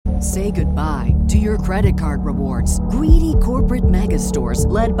Say goodbye to your credit card rewards. Greedy corporate mega stores,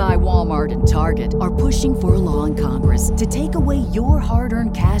 led by Walmart and Target, are pushing for a law in Congress to take away your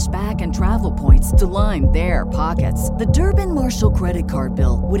hard-earned cash back and travel points to line their pockets. The Durbin-Marshall credit card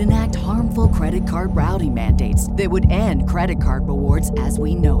bill would enact harmful credit card routing mandates that would end credit card rewards as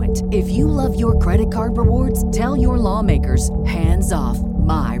we know it. If you love your credit card rewards, tell your lawmakers, hands off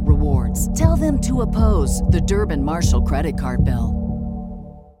my rewards. Tell them to oppose the Durbin-Marshall credit card bill.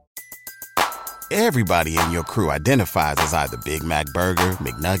 Everybody in your crew identifies as either Big Mac Burger,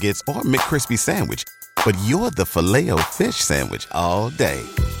 McNuggets, or McCrispy Sandwich. But you're the Filet-O-Fish Sandwich all day.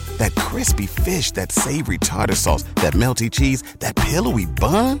 That crispy fish, that savory tartar sauce, that melty cheese, that pillowy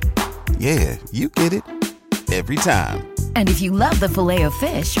bun. Yeah, you get it. Every time. And if you love the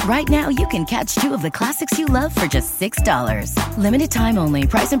Filet-O-Fish, right now you can catch two of the classics you love for just $6. Limited time only.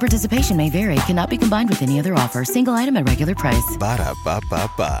 Price and participation may vary. Cannot be combined with any other offer. Single item at regular price.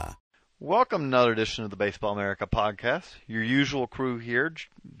 Ba-da-ba-ba-ba. Welcome to another edition of the Baseball America podcast. Your usual crew here,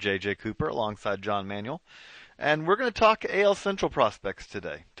 J.J. Cooper alongside John Manuel. And we're going to talk AL Central prospects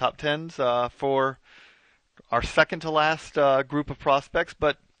today. Top 10s for our second to last group of prospects.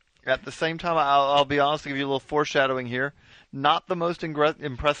 But at the same time, I'll be honest, to give you a little foreshadowing here. Not the most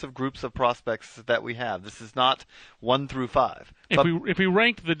impressive groups of prospects that we have. This is not 1 through 5. If we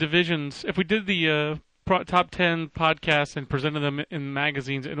ranked the divisions, if we did the top 10 podcasts and presented them in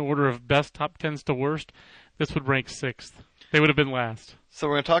magazines in order of best top 10s to worst, this would rank 6th. They would have been last. So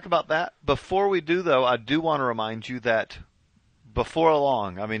we're going to talk about that. Before we do, though, I do want to remind you that before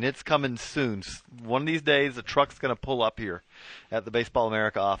long, I mean, it's coming soon. One of these days, the truck's going to pull up here at the Baseball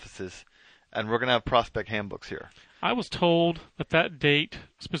America offices, and we're going to have prospect handbooks here. I was told that date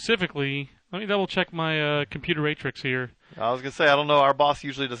specifically, let me double check my computer matrix here. I was going to say, I don't know, our boss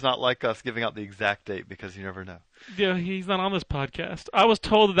usually does not like us giving out the exact date because you never know. Yeah, he's not on this podcast. I was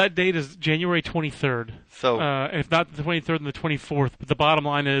told that date is January 23rd. So, if not the 23rd and the 24th. But the bottom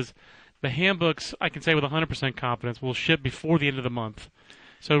line is the handbooks, I can say with 100% confidence, will ship before the end of the month.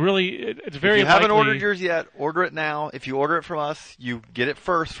 So really, it's very If you likely. haven't ordered yours yet, order it now. If you order it from us, you get it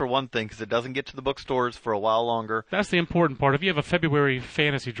first for one thing because it doesn't get to the bookstores for a while longer. That's the important part. If you have a February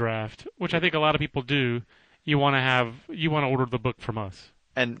fantasy draft, which I think a lot of people do, you want to order the book from us.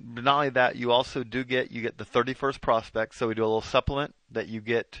 And not only that, you also get the 31st prospect. So we do a little supplement that you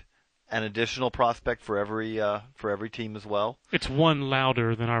get an additional prospect for every team as well. It's one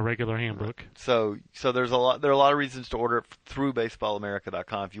louder than our regular handbook. So there are a lot of reasons to order it through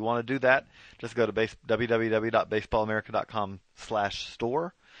baseballamerica.com. If you want to do that, just go to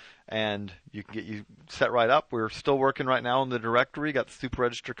www.baseballamerica.com/store. And you can get you set right up. We're still working right now on the directory. Got the Super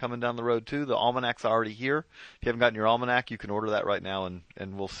Register coming down the road too. The almanac's already here. If you haven't gotten your almanac, you can order that right now, and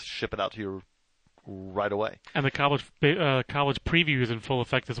we'll ship it out to you right away. And the college preview is in full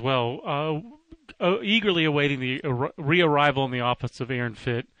effect as well. Eagerly awaiting the re-arrival in the office of Aaron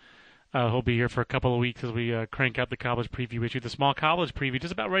Fitt. He'll be here for a couple of weeks as we crank out the college preview issue. The small college preview,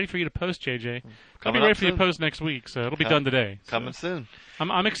 just about ready for you to post, JJ. I'll be ready for you to post next week, so it'll be done today. Coming soon.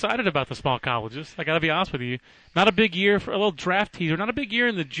 I'm excited about the small colleges. I got to be honest with you. Not a big year for a little draft teaser. Not a big year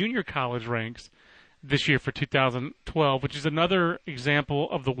in the junior college ranks this year for 2012, which is another example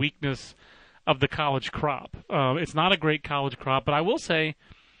of the weakness of the college crop. It's not a great college crop, but I will say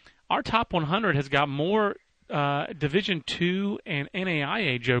our top 100 has got more Division II and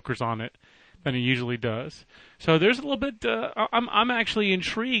NAIA jokers on it than it usually does. So there's a little bit. I'm actually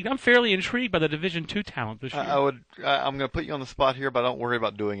intrigued. I'm fairly intrigued by the Division II talent this year. I'm going to put you on the spot here, but don't worry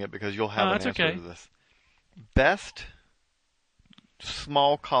about doing it because you'll have an answer to this. Best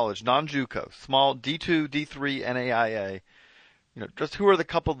small college, non-JUCO, small D2, D3, NAIA. Just who are the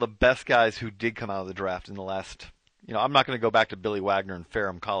couple of the best guys who did come out of the draft in the last? I'm not going to go back to Billy Wagner and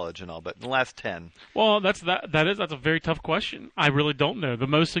Ferrum College and all, but in the last 10. Well, that's a very tough question. I really don't know. The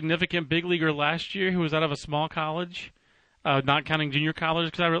most significant big leaguer last year who was out of a small college, not counting junior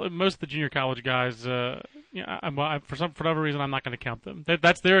college, because most of the junior college guys, for whatever reason, I'm not going to count them.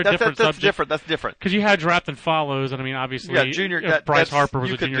 That's different subject. That's different. Because you had draft and follows, and I mean, obviously, Bryce Harper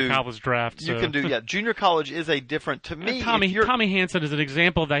was a junior college draft. So. You can do, junior college is a different, to me. Tommy Hansen is an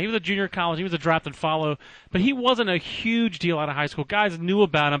example of that. He was a junior college, he was a draft and follow, but he wasn't a huge deal out of high school. Guys knew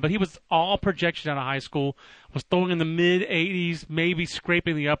about him, but he was all projection out of high school, was throwing in the mid-80s, maybe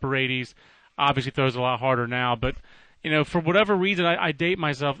scraping the upper 80s. Obviously throws a lot harder now, but for whatever reason, I date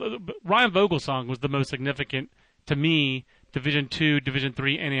myself. Ryan Vogelsong was the most significant, to me, Division II, Division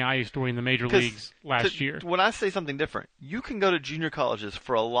III NAIA story in the major leagues last year. When I say something different, you can go to junior colleges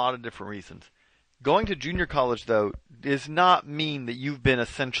for a lot of different reasons. Going to junior college, though, does not mean that you've been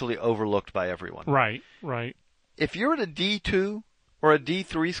essentially overlooked by everyone. Right. If you're at a D2 or a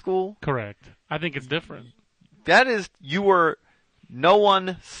D3 school, Correct. I think it's different. that is, no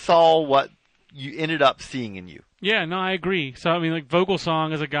one saw what you ended up seeing in you. Yeah, no, I agree. So, I mean, like,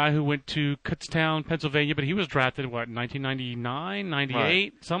 Vogelsong is a guy who went to Kutztown, Pennsylvania, but he was drafted, 1999, 98,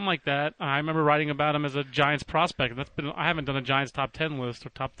 Right. something like that. I remember writing about him as a Giants prospect. I haven't done a Giants top 10 list or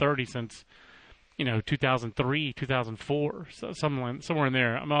top 30 since, 2003, 2004, so somewhere in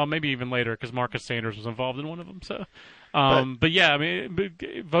there. Well, maybe even later, because Marcus Sanders was involved in one of them. So, but yeah, I mean,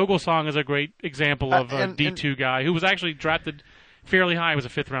 Vogelsong is a great example of a D2 guy who was actually drafted fairly high. He was a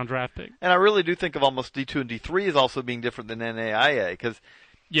 5th-round draft pick. And I really do think of almost D2 and D3 as also being different than NAIA, because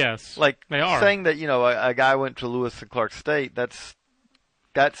Yes, they are. saying that a guy went to Lewis and Clark State, that's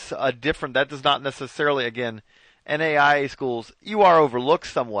a different. That does not necessarily, again, NAIA schools, you are overlooked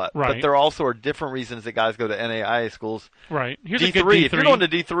somewhat, right. but there also are different reasons that guys go to NAIA schools. Right. Here's D3, a good D3. if you're going to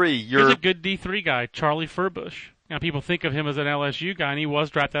D3, Here's a good D3 guy, Charlie Furbush. Now, people think of him as an LSU guy, and he was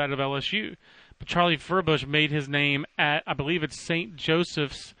drafted out of LSU. But Charlie Furbush made his name at, I believe it's St.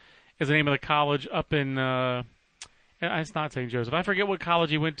 Joseph's is the name of the college up in, it's not St. Joseph. I forget what college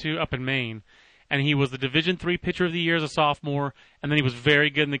he went to up in Maine. And he was the Division III Pitcher of the Year as a sophomore, and then he was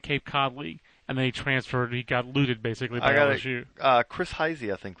very good in the Cape Cod League. And then he transferred. He got looted, basically, by LSU. Chris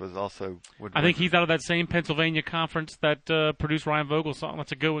Heisey, I think, was also... I think he's out of that same Pennsylvania conference that produced Ryan Vogelsong.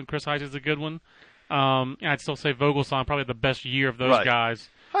 That's a good one. Chris Heisey's a good one. I'd still say Vogelsong probably the best year of those guys.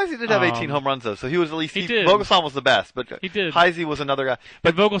 Heisey did have 18 home runs, though, so he was at least... He did. Vogelsong was the best, but he did. Heisey was another guy.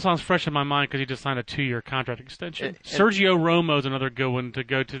 But Vogelsong's fresh in my mind because he just signed a 2-year contract extension. Sergio Romo's another good one to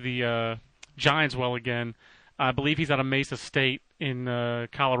go to the Giants well again. I believe he's out of Mesa State in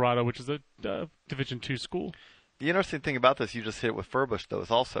Colorado, which is a Division II school. The interesting thing about this, you just hit it with Furbush, though, is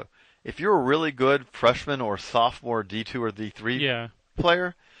also, if you're a really good freshman or sophomore D2 or D3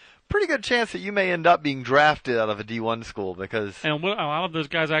 player, pretty good chance that you may end up being drafted out of a D1 school because... And what a lot of those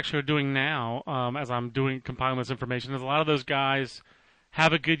guys actually are doing now, as I'm compiling this information, is a lot of those guys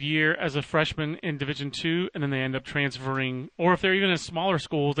have a good year as a freshman in Division II, and then they end up transferring, or if they're even in smaller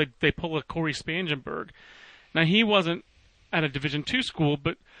schools, they pull a Corey Spangenberg. Now, he wasn't at a Division II school,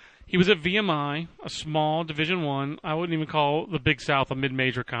 but he was at VMI, a small Division I. I wouldn't even call the Big South a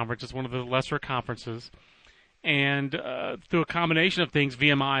mid-major conference. It's one of the lesser conferences. And through a combination of things,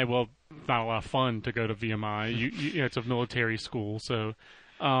 VMI, well, not a lot of fun to go to VMI. It's a military school. So,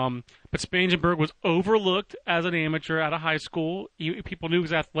 but Spangenberg was overlooked as an amateur out of high school. People knew he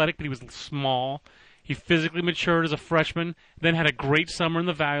was athletic, but he was small. He physically matured as a freshman, then had a great summer in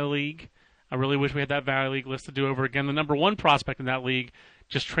the Valley League. I really wish we had that Valley League list to do over again. The number 1 prospect in that league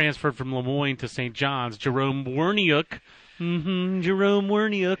just transferred from Lemoyne to St. John's, Jerome Werniuk. Jerome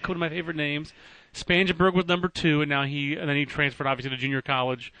Werniuk, one of my favorite names. Spangenberg was number 2, and then he transferred obviously to junior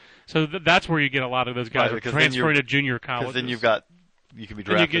college. So that's where you get a lot of those guys transferring to junior college. Because then you can be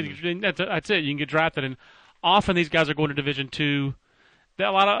drafted. That's it. You can get drafted, and often these guys are going to Division II.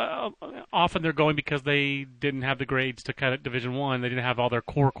 Often they're going because they didn't have the grades to cut at Division I. They didn't have all their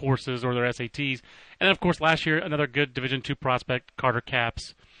core courses or their SATs. And then, of course, last year, another good Division II prospect, Carter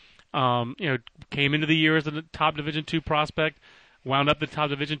Capps, came into the year as a top Division II prospect, wound up the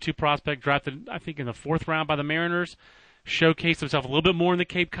top Division II prospect, drafted, I think, in the 4th round by the Mariners, showcased himself a little bit more in the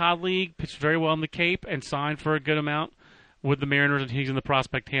Cape Cod League, pitched very well in the Cape, and signed for a good amount with the Mariners, and he's in the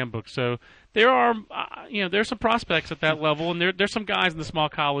prospect handbook. So there are, there's some prospects at that level, and there's some guys in the small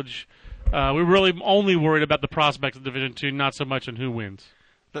college. We're really only worried about the prospects of Division II, not so much on who wins.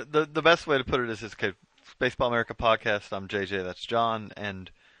 The best way to put it is this, Baseball America podcast. I'm JJ, that's John,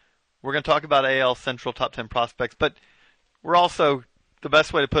 and we're going to talk about AL Central top 10 prospects, but we're also, the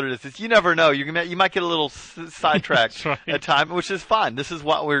best way to put it is you never know. You might get a little sidetracked at times, which is fine. This is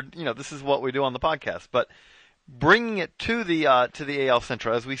what we do on the podcast, but bringing it to the AL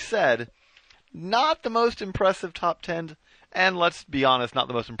Central, as we said, not the most impressive top 10, and let's be honest, not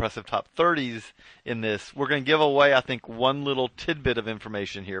the most impressive top 30s in this. We're going to give away, I think, one little tidbit of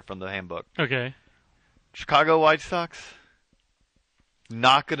information here from the handbook. Okay. Chicago White Sox,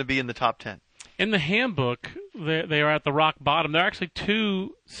 not going to be in the top 10. In the handbook, they are at the rock bottom. There are actually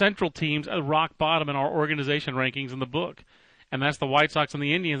 2 Central teams at rock bottom in our organization rankings in the book, and that's the White Sox and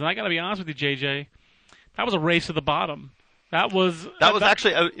the Indians. And I got to be honest with you, JJ, that was a race to the bottom. That was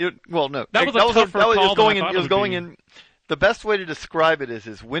actually well, no. That was a tougher call. It was going in. The best way to describe it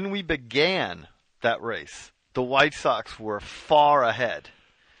is when we began that race, the White Sox were far ahead.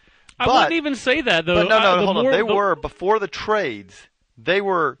 I wouldn't even say that though. But no, hold on. They were before the trades. They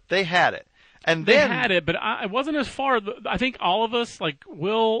had it, and they then had it, but it wasn't as far. I think all of us, like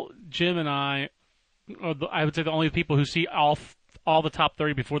Will, Jim, and I would say the only people who see all the top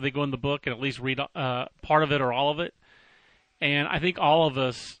 30 before they go in the book and at least read part of it or all of it. And I think all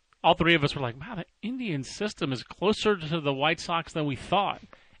three of us were like, wow, the Indians system is closer to the White Sox than we thought.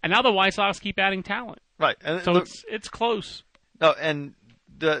 And now the White Sox keep adding talent. Right. And so it's close. No, and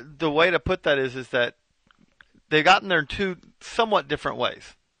the way to put that is that they've gotten there in two somewhat different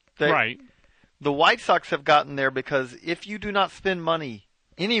ways. Right. The White Sox have gotten there because if you do not spend money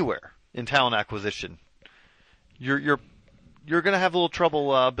anywhere in talent acquisition, you're going to have a little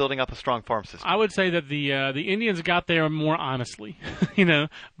trouble building up a strong farm system. I would say that the Indians got there more honestly,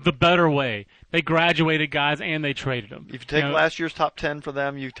 the better way. They graduated guys and they traded them. If you take last year's top 10 for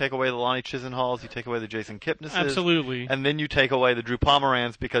them, you take away the Lonnie Chisenhalls, you take away the Jason Kipnis's. Absolutely. And then you take away the Drew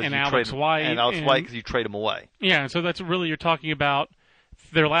Pomerantz because and you Alex trade White, and Alex White because you trade them away. Yeah, so that's really, you're talking about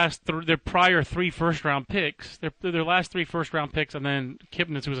their prior 3 first-round picks, their last 3 first-round picks, and then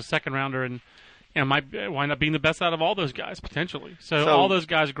Kipnis, who was a second-rounder, and might wind up being the best out of all those guys, potentially. So all those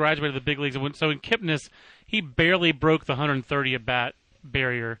guys graduated the big leagues. So in Kipnis, he barely broke the 130 at-bat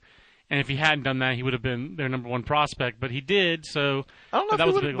barrier. And if he hadn't done that, he would have been their number 1 prospect. But he did, so I don't know that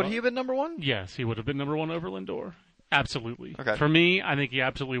if would he have been number 1? Yes, he would have been number 1 over Lindor. Absolutely. Okay. For me, I think he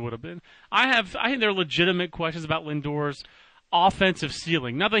absolutely would have been. I think there are legitimate questions about Lindor's offensive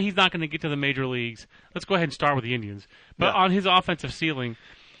ceiling. Not that he's not going to get to the major leagues. Let's go ahead and start with the Indians. But on his offensive ceiling.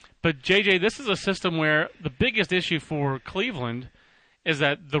 But, JJ, this is a system where the biggest issue for Cleveland is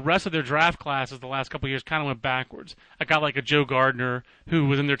that the rest of their draft classes the last couple of years kind of went backwards. A guy like a Joe Gardner, who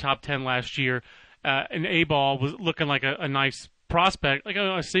was in their top 10 last year, and A-Ball was looking like a nice prospect, like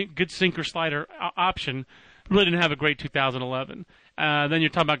a good sinker-slider option, really didn't have a great 2011. Then you're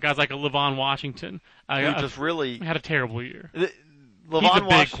talking about guys like a Levon Washington. Who just really had a terrible year. He's a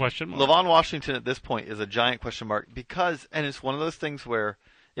big question mark. Levon Washington at this point is a giant question mark because, and it's one of those things where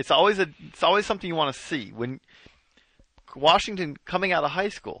it's always something you want to see. When Washington coming out of high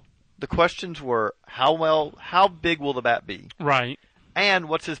school, the questions were how big will the bat be? Right. And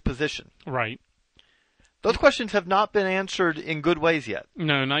what's his position? Right. Those questions have not been answered in good ways yet.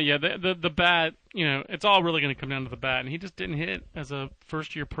 No, not yet. The bat, it's all really going to come down to the bat, and he just didn't hit as a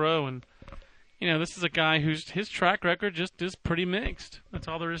first-year pro, and this is a guy his track record just is pretty mixed. That's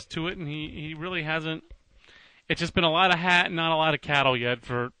all there is to it, and he really hasn't. It's just been a lot of hat and not a lot of cattle yet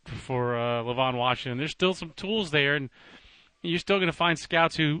for Levon Washington. There's still some tools there, and you're still going to find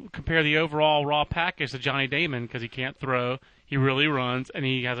scouts who compare the overall raw package to Johnny Damon because he can't throw, he really runs, and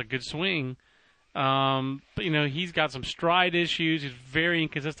he has a good swing. But he's got some stride issues. He's very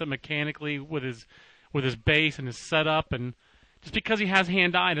inconsistent mechanically with his base and his setup, and just because he has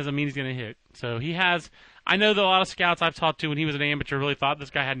hand-eye doesn't mean he's going to hit. So he has. I know that a lot of scouts I've talked to when he was an amateur really thought this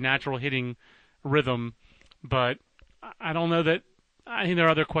guy had natural hitting rhythm, but I don't know that. I think there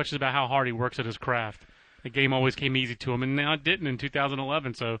are other questions about how hard he works at his craft. The game always came easy to him, and now it didn't in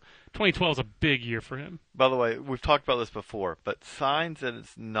 2011. So 2012 is a big year for him. By the way, we've talked about this before, but signs that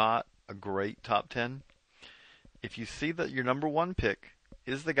it's not a great top 10. If you see that your number 1 pick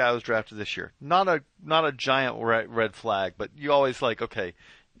is the guy who was drafted this year, not a giant red flag, but you always okay.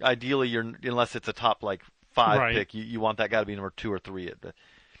 Ideally, unless it's a top 5 pick, you want that guy to be number 2 or 3.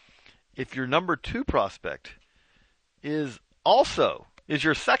 If your number 2 prospect is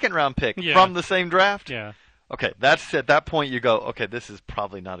your second round pick from the same draft, okay, that's at that point you go, okay, this is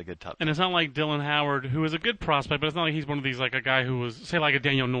probably not a good top 10. And it's not like Dylan Howard, who is a good prospect, but it's not like he's one of these a guy who was, say, like a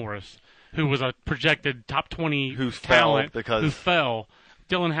Daniel Norris, who was a projected top 20 who talent fell who fell.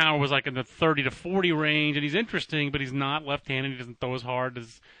 Dylan Howard was in the 30 to 40 range, and he's interesting, but he's not left-handed. He doesn't throw as hard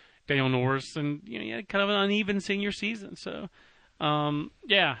as Daniel Norris, and he had kind of an uneven senior season. So,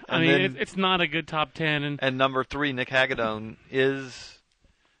 it's not a good top 10. And number 3, Nick Hagedorn, is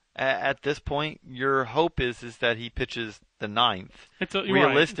at this point your hope is that he pitches the 9th.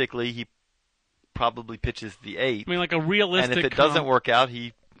 Realistically, he probably pitches the 8th. I mean, a realistic. And if it doesn't work out,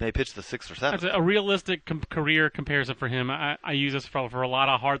 he may pitch the 6th or 7th. That's a realistic career comparison for him. I use this for a lot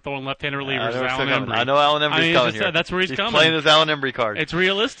of hard-throwing left-handed relievers. Alan Embry. I know Alan Embry's coming here. That's where he's coming. Playing his Alan Embry card. It's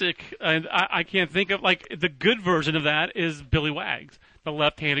realistic, and I can't think of the good version of that is Billy Wags, the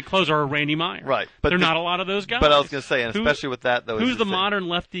left-handed closer, or Randy Meyer. Right, but there are not a lot of those guys. But I was going to say, and especially with that, though, who's the modern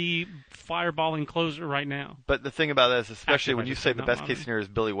lefty fireballing closer right now? But the thing about that is, especially when you say the best case scenario is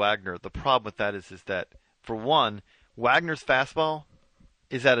Billy Wagner, the problem with that is that for one, Wagner's fastball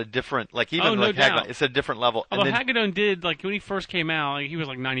is at a different, Hagedorn, it's a different level. Although Hagedorn did, when he first came out, he was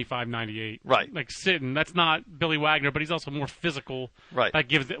 95, 98. Right. Sitting. That's not Billy Wagner, but he's also more physical. Right. That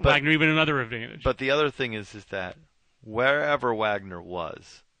gives Wagner even another advantage. But the other thing is that wherever Wagner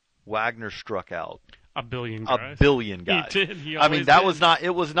was, Wagner struck out a billion guys. He did. He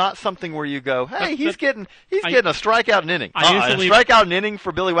it was not something where you go, hey, he's getting a strikeout an inning. A strikeout an inning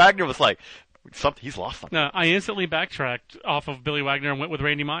for Billy Wagner was He's lost something. No, I instantly backtracked off of Billy Wagner and went with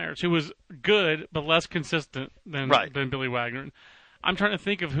Randy Myers, who was good but less consistent than Billy Wagner. I'm trying to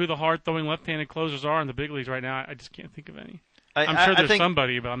think of who the hard-throwing left-handed closers are in the big leagues right now. I just can't think of any. I'm sure there's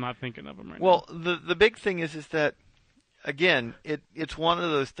somebody, but I'm not thinking of them right now. Well, the big thing is that, again, it's one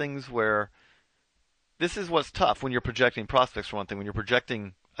of those things where this is what's tough when you're projecting prospects, for one thing, when you're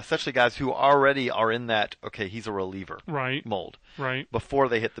projecting essentially guys who already are in that, okay, he's a reliever mold before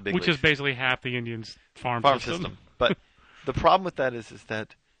they hit the big leagues. Which is basically half the Indians' farm system. But the problem with that is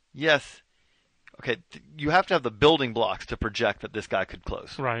that, yes, okay, you have to have the building blocks to project that this guy could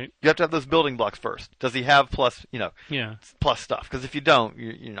close. Right. You have to have those building blocks first. Does he have plus stuff? Because if you don't,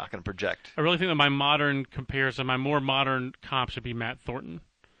 you're not going to project. I really think that my modern comparison, my more modern comp should be Matt Thornton.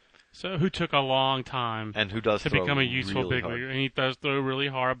 So who took a long time and who does to become a useful really big leaguer. And he does throw really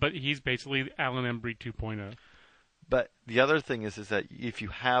hard, but he's basically Alan Embry 2.0. But the other thing is that if you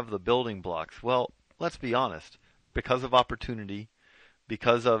have the building blocks, well, let's be honest, because of opportunity,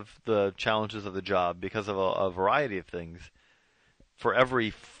 because of the challenges of the job, because of a variety of things, for every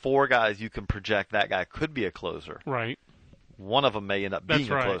 4 guys you can project that guy could be a closer. Right. One of them may end up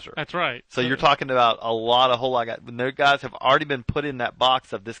being a closer. That's right. So you're talking about a whole lot of guys. When their guys have already been put in that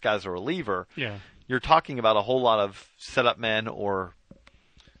box of this guy's a reliever, you're talking about a whole lot of setup men or.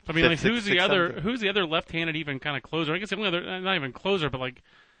 I mean, who's the other left-handed even kind of closer? I guess the only other, not even closer, but like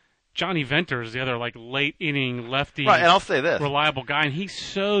Johnny Venter is the other like late inning lefty. Right, and I'll say this, reliable guy, and he's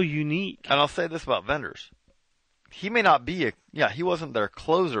so unique. And I'll say this about Venters: he may not be he wasn't their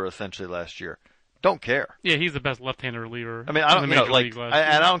closer essentially last year. Don't care. Yeah, he's the best left-handed reliever. I mean, I don't and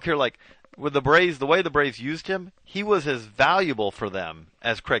I don't care. Like with the Braves, the way the Braves used him, he was as valuable for them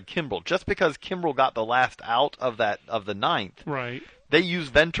as Craig Kimbrell. Just because Kimbrell got the last out of the ninth, right? They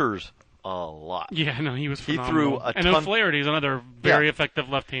used Venters a lot. Yeah, no, he was phenomenal. He threw a ton. And O'Flaherty is another very effective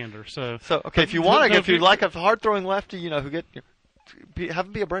left-hander. So okay, if you like a hard-throwing lefty, have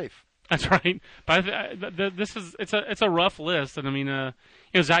him be a Brave. That's right. But it's a rough list, and I mean,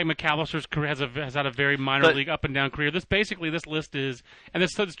 Zach McAllister's career has had a very minor league up and down career. This list is, and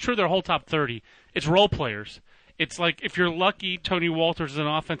it's true. Their whole top 30. It's role players. It's like if you're lucky, Tony Walters is an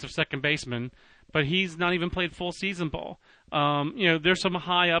offensive second baseman, but he's not even played full season ball. There's some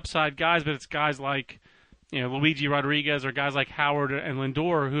high upside guys, but it's guys like Luigi Rodriguez or guys like Howard and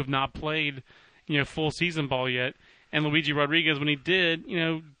Lindor who have not played full season ball yet. And Luigi Rodriguez, when he did,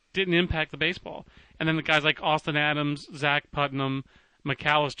 didn't impact the baseball. And then the guys like Austin Adams, Zach Putnam,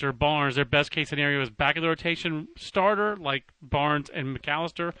 McAllister, Barnes, their best case scenario is back of the rotation starter like Barnes and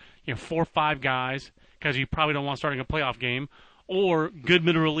McAllister, 4 or 5 guys because you probably don't want starting a playoff game, or good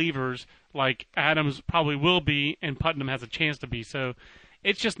middle relievers like Adams probably will be and Putnam has a chance to be. So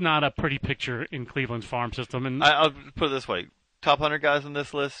it's just not a pretty picture in Cleveland's farm system. And I'll put it this way, top 100 guys on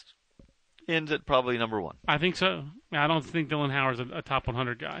this list, ends at probably number 1. I think so. I don't think Dylan Howard's a top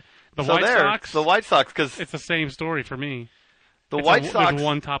 100 guy. The White Sox, because it's the same story for me. Sox, there's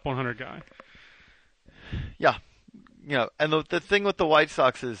one top 100 guy. Yeah, and the thing with the White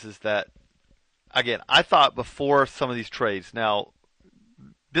Sox is that, again, I thought before some of these trades. Now,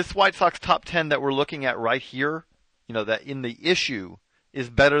 this White Sox top 10 that we're looking at right here, that in the issue is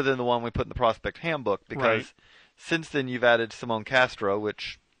better than the one we put in the prospect handbook because since then you've added Simon Castro,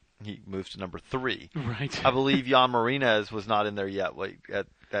 which he moves to number 3. Right. I believe Jan Marinez was not in there yet at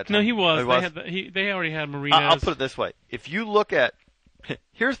that time. No, he was. They already had Marinez. I'll put it this way. If you look at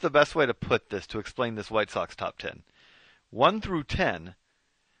 – here's the best way to put this to explain this White Sox top 10. 1 through 10,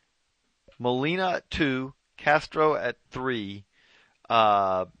 Molina at 2, Castro at 3,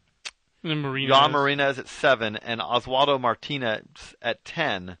 Jan Marinez at 7, and Oswaldo Martinez at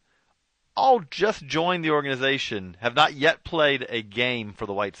 10 – all just joined the organization, have not yet played a game for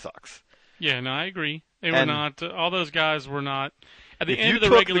the White Sox. Yeah, no, I agree. They were not. All those guys were not. At the end of the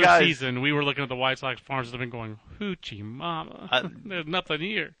regular season, we were looking at the White Sox farm system and going, hoochie mama, there's nothing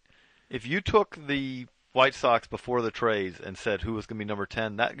here. If you took the White Sox before the trades and said who was going to be number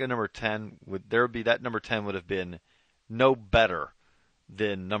 10, that number 10 would have been no better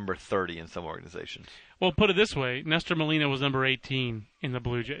than number 30 in some organizations. Well, put it this way, Nestor Molina was number 18 in the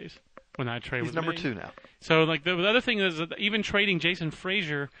Blue Jays when that trade was made. He's number 2 now. So, the other thing is that even trading Jason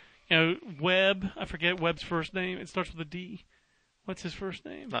Frazier, Webb, I forget Webb's first name. It starts with a D. What's his first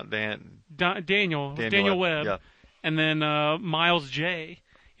name? Not Dan. Daniel Webb. Yeah. And then Miles J.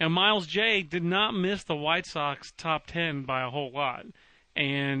 Miles J. did not miss the White Sox top 10 by a whole lot.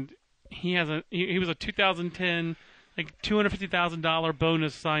 And he was a 2010 $250,000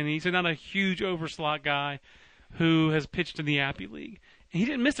 bonus signee. So not a huge overslot guy who has pitched in the Appy League. And he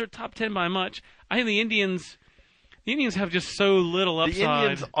didn't miss their top 10 by much. I think the Indians, The Indians have just so little upside.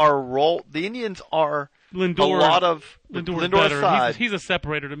 The Indians are Lindor, a lot of Lindor aside. He's a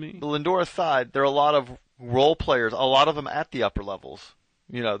separator to me. Lindor aside, there are a lot of role players, a lot of them at the upper levels.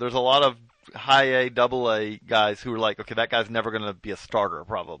 There's a lot of high A, double A guys who are like, okay, that guy's never going to be a starter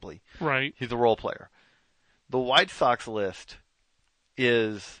probably. Right. He's a role player. The White Sox list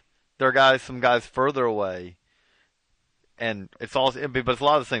there are some guys further away, and but it's a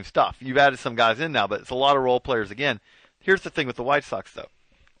lot of the same stuff. You've added some guys in now, but it's a lot of role players again. Here's the thing with the White Sox, though.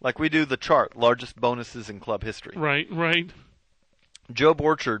 Like we do the chart, largest bonuses in club history. Right. Joe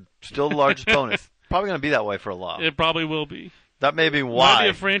Borchard, still the largest bonus. Probably going to be that way for a while. It probably will be. That may be why. Might be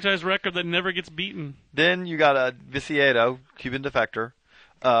a franchise record that never gets beaten. Then you got Viciedo, Cuban defector,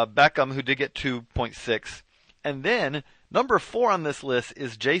 Beckham, who did get 2.6, and then number 4 on this list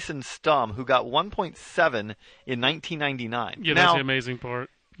is Jason Stum, who got 1.7 in 1999. Yeah, that's the amazing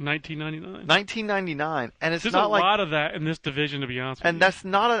part. 1999, and it's There's not a lot of that in this division, to be honest with you. And that's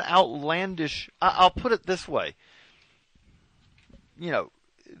not an outlandish. I'll put it this way.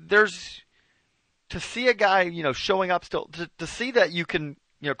 There's. To see a guy, showing up still, to see that you can,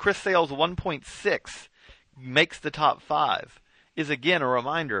 Chris Sale's 1.6 makes the top 5 is, again, a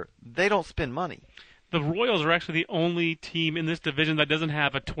reminder they don't spend money. The Royals are actually the only team in this division that doesn't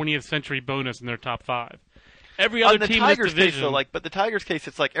have a 20th century bonus in their top 5. Every other team in this division. But the Tigers' case,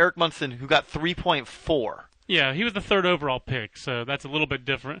 it's like Eric Munson, who got 3.4. Yeah, he was the 3rd overall pick, so that's a little bit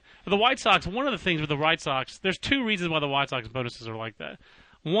different. For the White Sox, one of the things with the White Sox, there's 2 reasons why the White Sox bonuses are like that.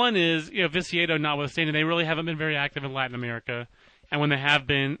 One is, Viciedo notwithstanding, they really haven't been very active in Latin America, and when they have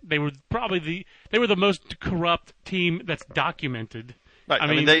been, they were probably the most corrupt team that's documented. Right. I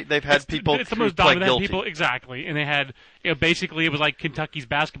mean they've had people. It's the most dominant people, exactly, and they had basically it was like Kentucky's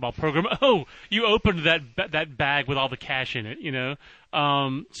basketball program. Oh, you opened that bag with all the cash in it,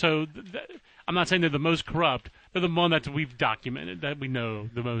 I'm not saying they're the most corrupt. They're the one that we've documented, that we know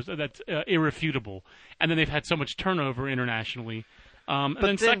the most. That's irrefutable. And then they've had so much turnover internationally. And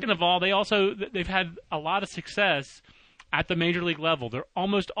then second of all, they've had a lot of success at the major league level. They're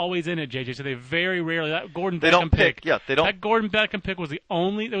almost always in it, JJ. So they very rarely that Gordon Beckham they don't pick. Yeah, they don't. That Gordon Beckham pick was the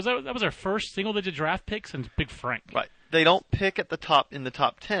only. That was their first single-digit draft pick since Big Frank. Right. They don't pick at the top in the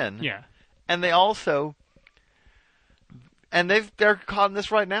top 10. Yeah. And they also, they're caught in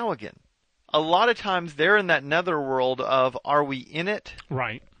this right now again. A lot of times they're in that netherworld of, are we in it?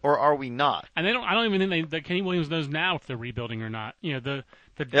 Right. Or are we not? And I don't even think that Kenny Williams knows now if they're rebuilding or not.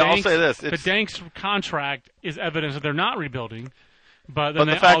 I'll say this: the Danks contract is evidence that they're not rebuilding. But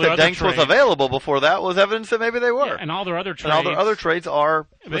the fact that Danks was available before that was evidence that maybe they were. Yeah, and all their other trades. And all their other trades are.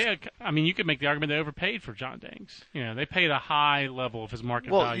 You could make the argument they overpaid for John Danks. They paid a high level of his market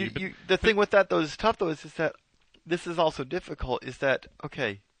value. The thing with that though is tough though is that this is also difficult. Is that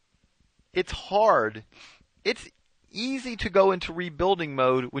okay? It's hard. It's easy to go into rebuilding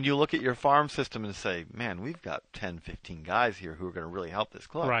mode when you look at your farm system and say, man, we've got 10, 15 guys here who are going to really help this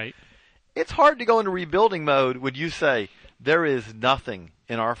club. Right. It's hard to go into rebuilding mode when you say, there is nothing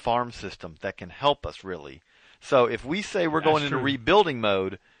in our farm system that can help us really. So if we say we're going into rebuilding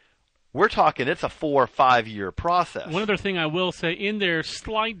mode, we're talking it's a 4 or 5 year process. One other thing I will say in their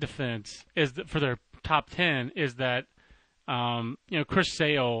slight defense is that for their top 10 is that, Chris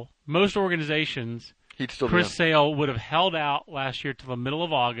Sale, most organizations, Chris Sale would have held out last year till the middle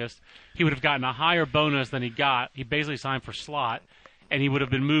of August. He would have gotten a higher bonus than he got. He basically signed for slot, and he would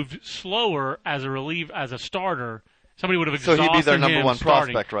have been moved slower as a starter. Somebody would have exhausted him. So he'd be their number one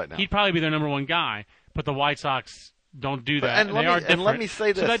starting. prospect right now. He'd probably be their number one guy, but the White Sox don't do that. And let me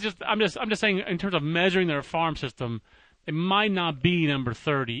say this. So I'm just saying in terms of measuring their farm system, it might not be number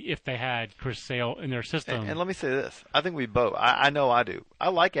 30 if they had Chris Sale in their system. And let me say this. I think we both. I know I do. I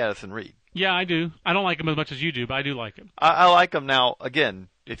like Addison Reed. Yeah, I do. I don't like him as much as you do, but I do like him. I like him now. Again,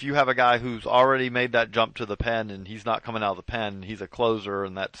 if you have a guy who's already made that jump to the pen and he's not coming out of the pen, he's a closer,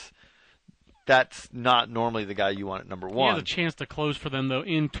 and that's not normally the guy you want at number 1. He has a chance to close for them, though,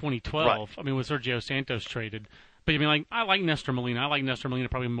 in 2012. Right. I mean, with Sergio Santos traded. But I like Nestor Molina. I like Nestor Molina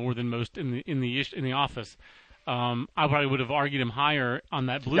probably more than most in the office. I probably would have argued him higher on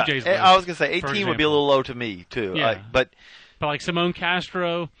that Blue Jays list. I was going to say 18 would be a little low to me too. Yeah. But like Simone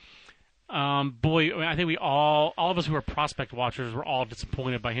Castro, I think we all of us who are prospect watchers were all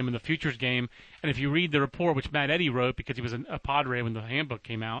disappointed by him in the futures game. And if you read the report, which Matt Eddy wrote because he was a Padre when the handbook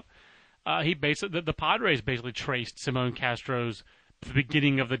came out, the Padres basically traced Simone Castro's the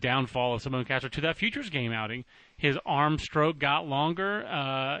beginning of the downfall of Simone Castro to that futures game outing. His arm stroke got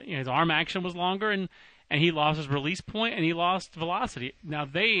longer, his arm action was longer, and he lost his release point and he lost velocity. Now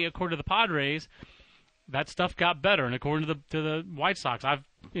according to the Padres, that stuff got better, and according to the White Sox, I've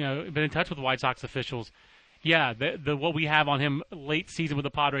been in touch with White Sox officials. Yeah, the what we have on him late season with the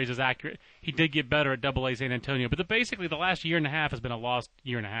Padres is accurate. He did get better at Double-A San Antonio, but basically the last year and a half has been a lost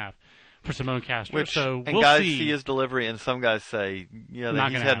year and a half for Simone Castro. And we'll guys see his delivery, and some guys say,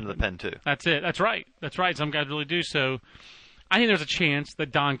 that he's heading to the pen too. That's it. That's right. Some guys really do. So I think there's a chance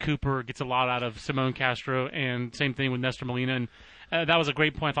that Don Cooper gets a lot out of Simone Castro, and same thing with Nestor Molina. And that was a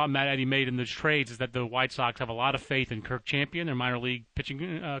great point I thought Matt Eddy made in those trades, is that the White Sox have a lot of faith in Kirk Champion, their minor league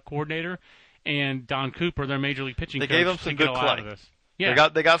pitching coordinator, and Don Cooper, their major league pitching coach. They gave him some good play. Yeah.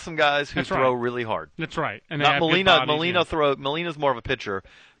 They got some guys who throw really hard. That's right. And not Molina. Molina's more of a pitcher.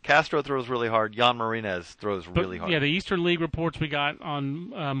 Castro throws really hard. Jan Marinez throws really hard. Yeah, the Eastern League reports we got on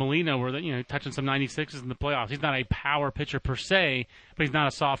Molina were that touching some 96s in the playoffs. He's not a power pitcher per se, but he's not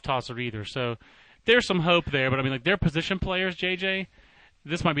a soft tosser either. So there's some hope there. But I mean, like, their position players, JJ.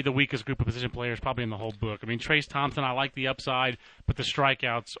 This might be the weakest group of position players probably in the whole book. I mean, Trace Thompson, I like the upside, but the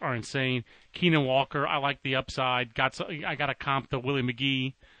strikeouts are insane. Keenan Walker, I like the upside. I got a comp to Willie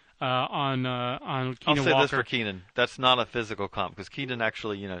McGee on Keenan Walker. I'll say this for Keenan. That's not a physical comp, because Keenan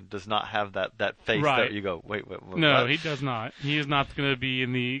actually, does not have that face that you go, wait. No, he does not. He is not going to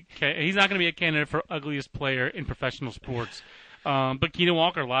be he's not going to be a candidate for ugliest player in professional sports. But Keenan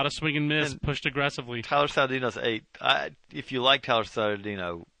Walker, a lot of swing and miss, pushed aggressively. Tyler Saladino's 8. If you like Tyler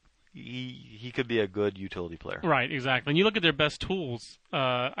Saladino, he could be a good utility player. Right, exactly. And you look at their best tools,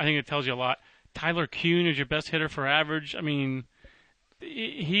 I think it tells you a lot. Tyler Kuhn is your best hitter for average. I mean,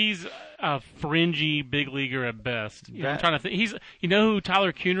 he's a fringy big leaguer at best. I'm trying to think. Who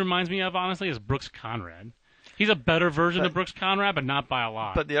Tyler Kuhn reminds me of, honestly, is Brooks Conrad. He's a better version of Brooks Conrad, but not by a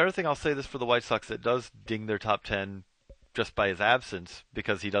lot. But the other thing, I'll say this for the White Sox that does ding their top 10 just by his absence,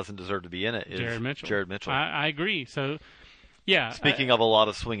 because he doesn't deserve to be in it, is Jared Mitchell. I agree. So, yeah. Speaking of a lot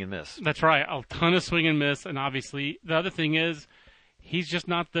of swing and miss. That's right. A ton of swing and miss. And obviously, the other thing is, he's just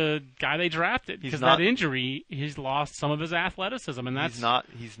not the guy they drafted. Because that injury, he's lost some of his athleticism. And that's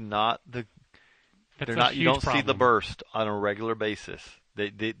he's not the. That's a huge you don't problem. see the burst on a regular basis.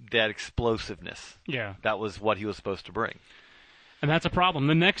 That explosiveness. Yeah. That was what he was supposed to bring. And that's a problem.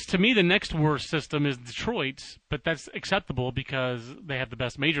 The next worst system is Detroit's, but that's acceptable because they have the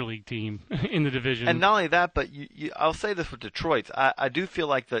best major league team in the division. And not only that, but I'll say this with Detroit's. I do feel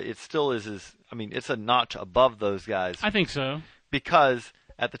like that it still is. It's a notch above those guys. I think so. Because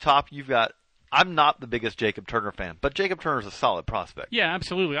at the top you've got. I'm not the biggest Jacob Turner fan, but Jacob Turner's a solid prospect. Yeah,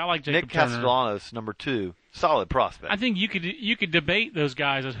 absolutely. I like Jacob Nick Turner. Castellanos, number 2, solid prospect. I think you could debate those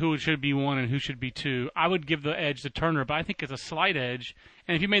guys as who should be 1 and who should be 2. I would give the edge to Turner, but I think it's a slight edge.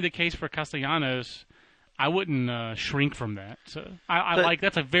 And if you made the case for Castellanos, I wouldn't shrink from that. So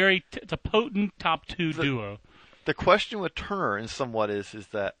that's it's a potent top 2 duo. The question with Turner, in somewhat, is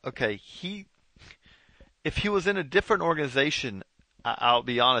that okay? If he was in a different organization, I'll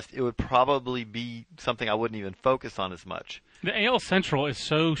be honest, it would probably be something I wouldn't even focus on as much. The AL Central is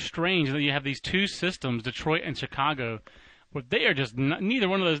so strange that you have these two systems, Detroit and Chicago, where they are just neither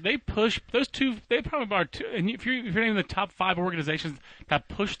one of those. They push those two. They probably are two. And if you're naming the top 5 organizations that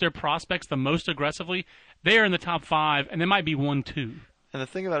push their prospects the most aggressively, they are in the top 5, and they might be 1, 2. And the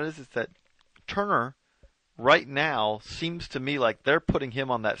thing about it is that Turner, right now, seems to me like they're putting him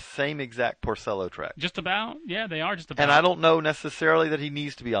on that same exact Porcello track. Just about, yeah, they are just about. And I don't know necessarily that he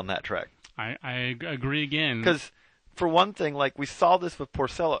needs to be on that track. I agree again. Because, for one thing, like we saw this with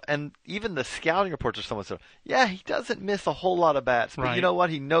Porcello, and even the scouting reports are somewhat so. Yeah, he doesn't miss a whole lot of bats, but you know what?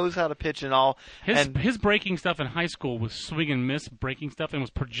 He knows how to pitch and all. His breaking stuff in high school was swing and miss breaking stuff, and was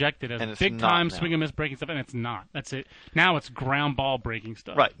projected as big time swing and miss breaking stuff, and it's not. That's it. Now it's ground ball breaking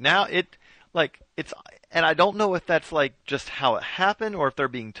stuff. Right now and I don't know if that's like just how it happened or if they're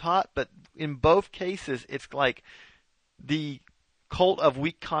being taught, but in both cases, it's like the cult of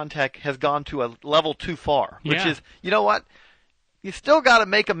weak contact has gone to a level too far, which is, you know what? You still got to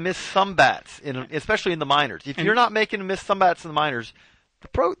make them miss some bats, especially in the minors. If you're not making them miss some bats in the minors, the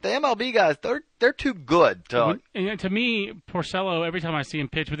MLB guys, they're too good. To me, Porcello, every time I see him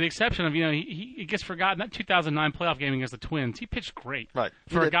pitch, with the exception of, he gets forgotten. That 2009 playoff game against the Twins, he pitched great. Right.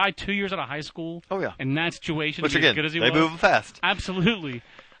 For a guy 2 years out of high school, in that situation, which, to be again, as good as he they move fast. Absolutely.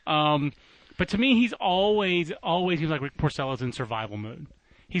 But to me, he's always seems like Rick Porcello's in survival mode.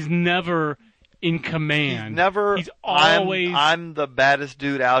 He's never in command. He's always. I'm the baddest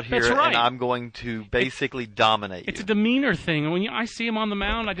dude out here, and I'm going to basically dominate you. It's a demeanor thing. And when I see him on the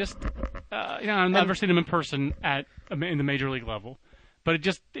mound, I just, I've never seen him in person in the major league level, but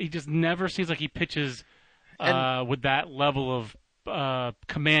he just never seems like he pitches with that level of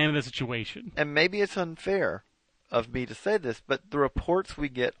command of the situation. And maybe it's unfair of me to say this, but the reports we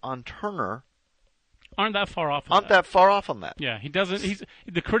get on Turner aren't that far off. Aren't that far off on that? Yeah, he doesn't.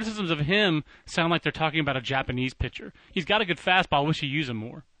 The criticisms of him sound like they're talking about a Japanese pitcher. He's got a good fastball. I wish he used him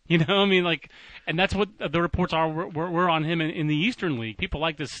more. You know, I mean, and that's what the reports were on him in the Eastern League. People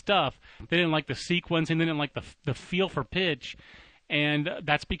like this stuff. They didn't like the sequencing. They didn't like the feel for pitch. And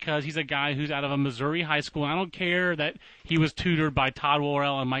that's because he's a guy who's out of a Missouri high school. And I don't care that he was tutored by Todd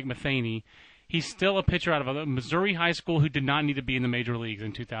Worrell and Mike Matheny. He's still a pitcher out of a Missouri high school who did not need to be in the major leagues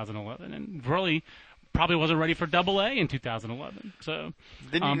in 2011, and really probably wasn't ready for Double-A in 2011. So,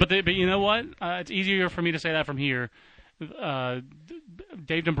 but you know what? It's easier for me to say that from here.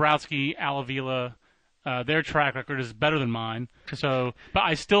 Dave Dombrowski, Al Avila, their track record is better than mine. So, but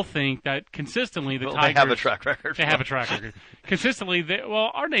I still think that consistently the Tigers, they have a track record. They have a track record. Consistently,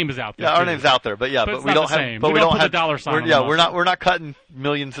 our name is out there. Yeah, our too. name's out there, but it's we not don't the have. same. But we don't have put the dollar sign. We're not cutting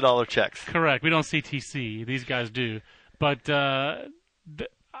millions of dollar checks. Correct. We don't CTC. These guys do. But so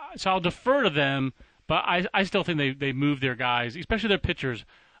I'll defer to them. But I still think they move their guys, especially their pitchers,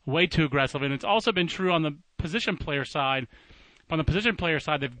 way too aggressive. And it's also been true on the position player side. On the position player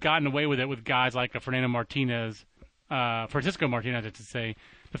side, they've gotten away with it with guys like Francisco Martinez, I should say,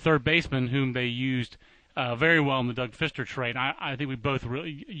 the third baseman, whom they used very well in the Doug Fister trade. I think we both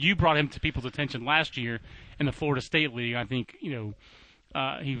you brought him to people's attention last year in the Florida State League. I think he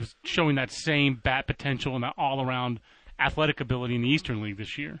was showing that same bat potential and that all-around athletic ability in the Eastern League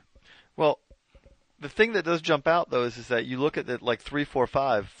this year. Well, the thing that does jump out though is that you look at it like 3, 4,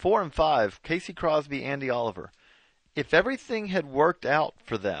 5, 4 and 5, Casey Crosby, Andy Oliver. If everything had worked out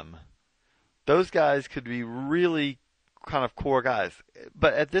for them, those guys could be really kind of core guys.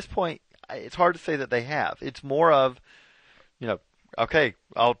 But at this point, it's hard to say that they have. It's more of, okay,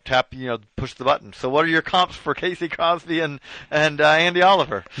 I'll tap, push the button. So what are your comps for Casey Crosby and Andy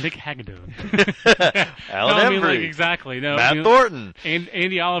Oliver? Nick Hagedorn. Alan Embry. Exactly. No, Matt Thornton. And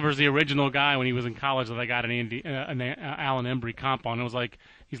Andy Oliver's the original guy when he was in college that I got an Alan Embry comp on. It was like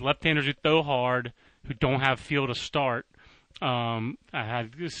these left-handers who throw hard, who don't have feel to start. I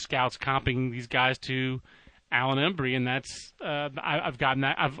had scouts comping these guys to Alan Embry, and that's I've gotten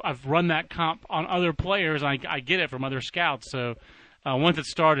that. I've run that comp on other players. And I get it from other scouts. So once it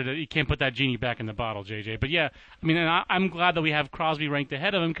started, you can't put that genie back in the bottle, JJ. But yeah, I mean, and I'm glad that we have Crosby ranked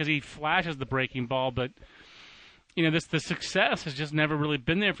ahead of him because he flashes the breaking ball, but. The success has just never really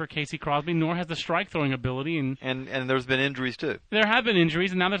been there for Casey Crosby, nor has the strike-throwing ability. And there's been injuries, too. There have been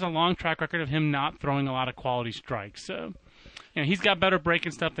injuries, and now there's a long track record of him not throwing a lot of quality strikes. So, he's got better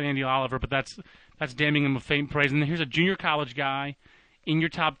breaking stuff than Andy Oliver, but that's damning him with faint praise. And here's a junior college guy in your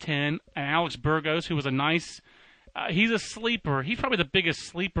top 10, and Alex Burgos, who was a nice he's a sleeper. He's probably the biggest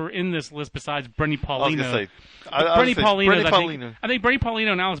sleeper in this list besides Brenny Paulino. I think Brenny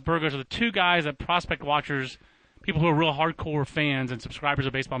Paulino and Alex Burgos are the two guys that prospect watchers, people who are real hardcore fans and subscribers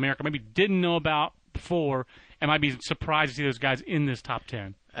of Baseball America, maybe didn't know about before and might be surprised to see those guys in this top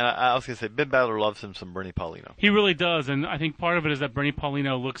 10. And I was going to say, Ben Badler loves him some Brenny Paulino. He really does, and I think part of it is that Brenny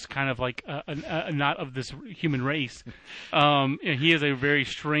Paulino looks kind of like a not of this human race. He is a very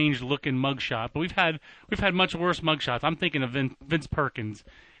strange-looking mugshot, but we've had much worse mugshots. I'm thinking of Vince Perkins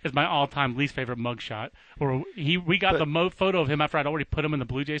is my all-time least favorite mugshot. Where we got the photo of him after I'd already put him in the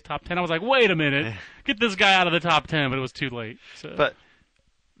Blue Jays top 10. I was like, wait a minute, get this guy out of the top 10, but it was too late. So. But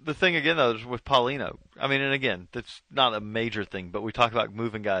the thing again though is with Paulino. I mean, and again, that's not a major thing, but we talk about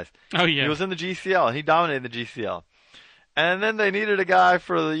moving guys. Oh yeah, he was in the GCL and he dominated the GCL. And then they needed a guy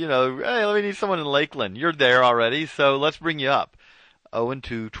for the, hey, we need someone in Lakeland. You're there already, so let's bring you up.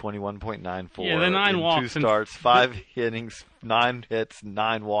 0-2, 21.94. Yeah, the 9 walks. 2 starts, 5 innings, 9 hits,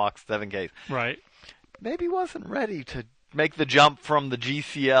 9 walks, 7 Ks. Right. Maybe wasn't ready to make the jump from the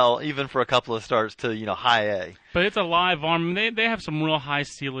GCL, even for a couple of starts, to, high A. But it's a live arm. They have some real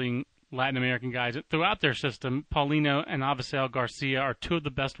high-ceiling Latin American guys throughout their system. Paulino and Avisail Garcia are two of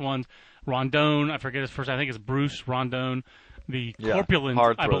the best ones. Rondon, I forget his first, I think it's Bruce Rondon. The corpulent,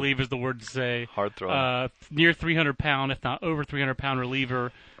 I believe is the word to say. Hard throw. Near 300-pound, if not over 300-pound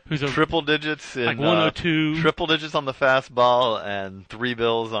reliever. Who's a triple digits in like 102. Triple digits on the fastball and 3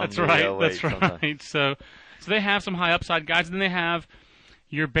 bills on the weight. That's right. So they have some high upside guys, and then they have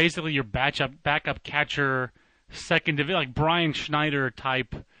your backup catcher, second division, like Brian Schneider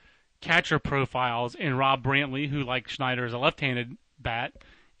type catcher profiles in Rob Brantley, who like Schneider is a left-handed bat,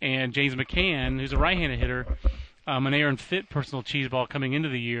 and James McCann, who's a right-handed hitter. An Aaron Fitt personal cheeseball coming into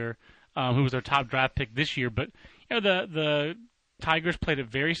the year, who was their top draft pick this year. But the Tigers played it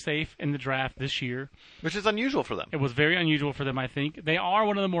very safe in the draft this year, which is unusual for them. It was very unusual for them, I think. They are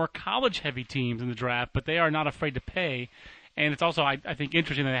one of the more college-heavy teams in the draft, but they are not afraid to pay. And it's also, I think,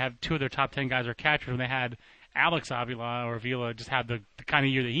 interesting that they have 2 of their top 10 guys are catchers, and they had Alex Avila just had the kind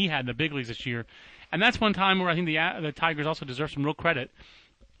of year that he had in the big leagues this year. And that's one time where I think the Tigers also deserve some real credit.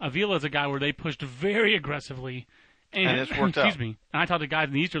 Avila is a guy where they pushed very aggressively. And it's worked out. Excuse me. And I talked to guys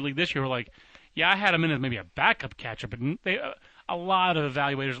in the Eastern League this year who were like, yeah, I had him in as maybe a backup catcher, but a lot of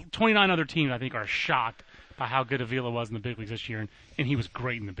evaluators, 29 other teams, I think, are shocked by how good Avila was in the big leagues this year, and he was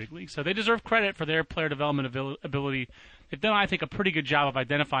great in the big leagues. So they deserve credit for their player development ability. They've done, I think, a pretty good job of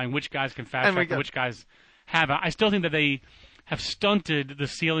identifying which guys can fast track and which guys haven't. I still think that they have stunted the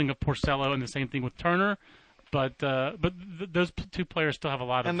ceiling of Porcello, and the same thing with Turner. But those two players still have a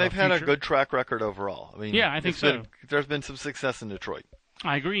lot of. And they've had a good track record overall. I mean, yeah, I think so. There's been some success in Detroit.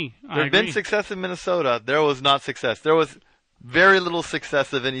 I agree. There's been success in Minnesota. There was not success. There was very little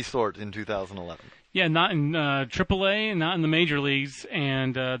success of any sort in 2011. Yeah, not in AAA, not in the major leagues,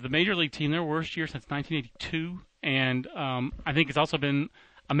 and the major league team, their worst year since 1982. And I think it's also been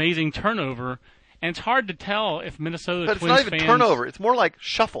amazing turnover. And it's hard to tell if Minnesota Twins fans. But it's not even turnover. It's more like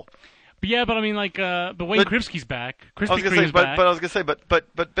shuffle. But yeah, but I mean, but Wayne Kripke's back. Krispy Kreme's back. back. But I was going to say,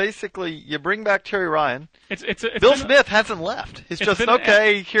 but basically, you bring back Terry Ryan. It's Bill Smith hasn't left. It's just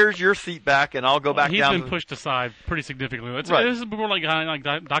okay. Here's your seat back, and I'll go back down. He's been pushed aside pretty significantly. Right. This is more like Dr. Emmett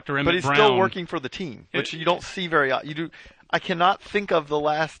Brown. But he's still working for the team, which you don't see very often. You do. I cannot think of the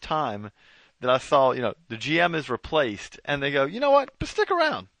last time that I saw. The GM is replaced, and they go, you know what? But stick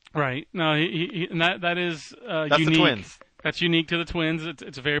around. Right. No, and that is that's unique. The Twins. That's unique to the Twins.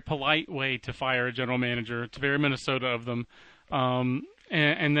 It's a very polite way to fire a general manager. It's very Minnesota of them.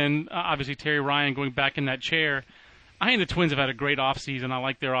 And then, obviously, Terry Ryan going back in that chair. I think the Twins have had a great offseason. I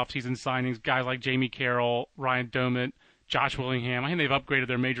like their offseason signings. Guys like Jamie Carroll, Ryan Doumit, Josh Willingham. I think they've upgraded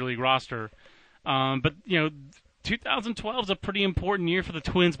their major league roster. But 2012 is a pretty important year for the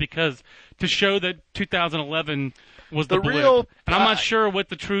Twins because to show that 2011 was the blip. And I'm not sure what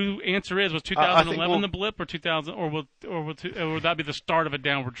the true answer is. Was 2011 the blip or 2000 or would that be the start of a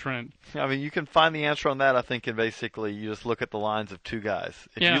downward trend? I mean, you can find the answer on that, I think, and basically you just look at the lines of two guys.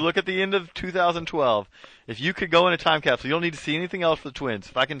 If you look at the end of 2012, if you could go in a time capsule, you don't need to see anything else for the Twins.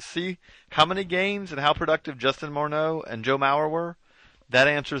 If I can see how many games and how productive Justin Morneau and Joe Mauer were, that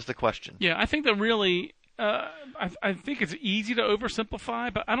answers the question. Yeah, I think that really I think it's easy to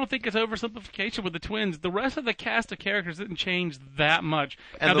oversimplify, but I don't think it's oversimplification with the Twins. The rest of the cast of characters didn't change that much.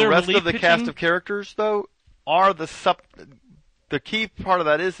 And the rest of the cast of characters, though, are the key part of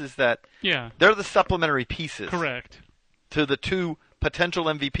that is that they're the supplementary pieces. Correct. To the two potential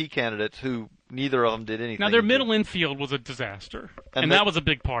MVP candidates who neither of them did anything. Now, their middle infield was a disaster, and that was a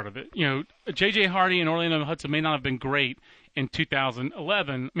big part of it. J.J. Hardy and Orlando Hudson may not have been great in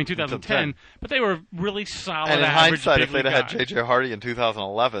 2010, but they were really solid. And in average hindsight, big if they'd league had guys. J.J. Hardy in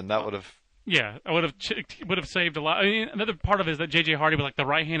 2011, that would have. Yeah, it would have saved a lot. I mean, another part of it is that J.J. Hardy was like the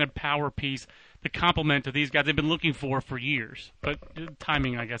right-handed power piece, the complement to these guys they've been looking for years. But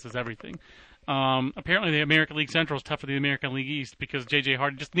timing, I guess, is everything. Apparently, the American League Central is tougher than the American League East because J.J.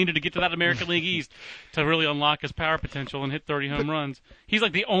 Hardy just needed to get to that American League East to really unlock his power potential and hit 30 home runs. He's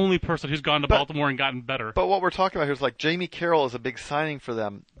like the only person who's gone to Baltimore and gotten better. But what we're talking about here is like Jamie Carroll is a big signing for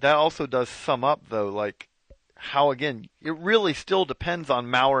them. That also does sum up, though, like how, again, it really still depends on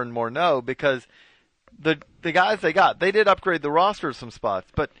Mauer and Morneau because the guys they got, they did upgrade the roster of some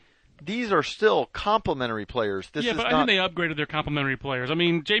spots, but these are still complementary players. I think they upgraded their complementary players. I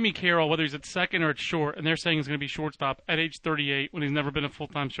mean, Jamie Carroll, whether he's at second or at short, and they're saying he's going to be shortstop at age 38 when he's never been a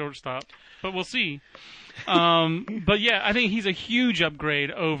full-time shortstop. But we'll see. But yeah, I think he's a huge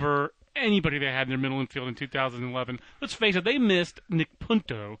upgrade over anybody they had in their middle infield in 2011. Let's face it, they missed Nick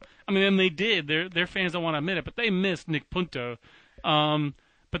Punto. I mean, and they did. Their fans don't want to admit it, but they missed Nick Punto.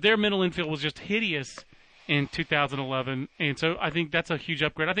 But their middle infield was just hideous in 2011, and so I think that's a huge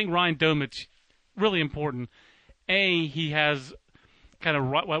upgrade. I think Ryan Doumit's really important. He has kind of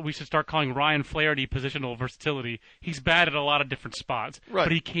what we should start calling Ryan Flaherty positional versatility. He's bad at a lot of different spots,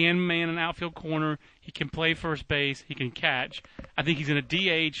 but he can man an outfield corner. He can play first base. He can catch. I think he's in a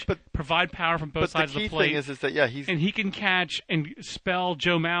DH, provide power from both sides of the plate. But the key thing is that and he can catch and spell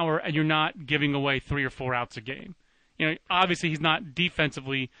Joe Mauer, and you're not giving away 3 or 4 outs a game. Obviously he's not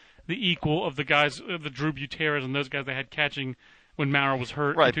defensively the equal of the guys, the Drew Buteras and those guys they had catching when Mauer was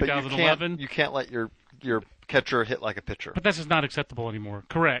hurt in 2011. But you can't let your catcher hit like a pitcher. But that's just not acceptable anymore.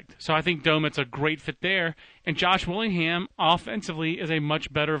 Correct. So I think Doumit's a great fit there. And Josh Willingham, offensively, is a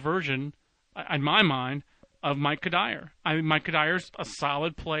much better version, in my mind, of Mike Cuddyer. I mean, Mike Cuddier's a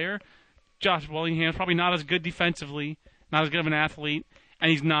solid player. Josh Willingham's probably not as good defensively, not as good of an athlete,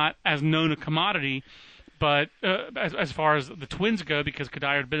 and he's not as known a commodity. But as far as the Twins go, because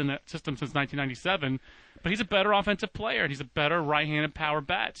Cuddyer had been in that system since 1997, but he's a better offensive player, and he's a better right-handed power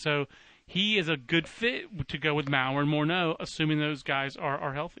bat. So he is a good fit to go with Mauer and Morneau, assuming those guys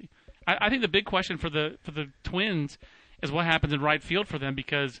are healthy. I think the big question for the Twins is what happens in right field for them,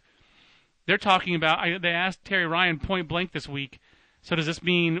 because they're talking about. They asked Terry Ryan point blank this week. So does this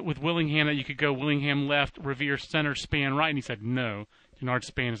mean with Willingham that you could go Willingham left, Revere center, Span right? And he said no. Denard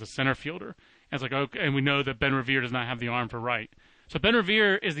Span is a center fielder. And it's like, okay, and we know that Ben Revere does not have the arm for right. So Ben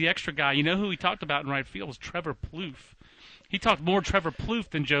Revere is the extra guy. You know who he talked about in right field was Trevor Plouffe. He talked more Trevor Plouffe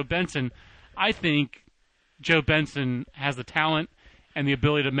than Joe Benson. I think Joe Benson has the talent and the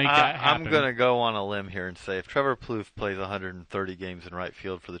ability to make that happen. I'm going to go on a limb here and say if Trevor Plouffe plays 130 games in right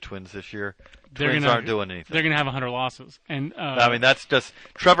field for the Twins this year, Twins aren't doing anything. They're going to have 100 losses. And I mean, that's just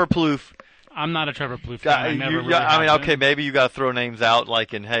Trevor Plouffe. I'm not a Trevor Plouffe guy. Okay, maybe you got to throw names out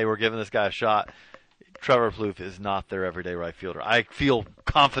like in, hey, we're giving this guy a shot. Trevor Plouffe is not their everyday right fielder. I feel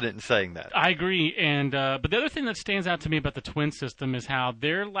confident in saying that. I agree. And but the other thing that stands out to me about the Twins system is how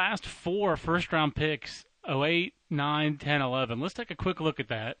their last 4 first-round picks, 08, 9, 10, 11. Let's take a quick look at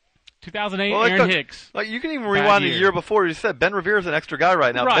that. 2008, Aaron Hicks. Like you can even rewind a year before. You said Ben Revere is an extra guy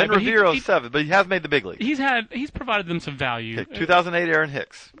right now. Right, Ben Revere 07, but he has made the big league. He's provided them some value. Okay, 2008, Aaron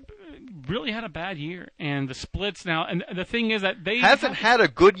Hicks. Really had a bad year. And the splits now, and the thing is that they hasn't had a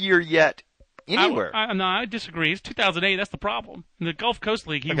good year yet. Anywhere. No, I disagree. It's 2008. That's the problem. In the Gulf Coast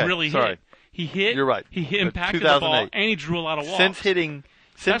League, he really hit. He hit. You're right. He impacted the ball, and he drew a lot of walks.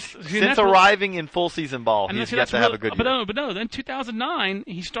 Since arriving in full season ball, he's yet to have a good year. But no. Then 2009,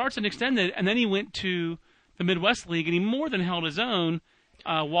 he starts and extended, and then he went to the Midwest League, and he more than held his own.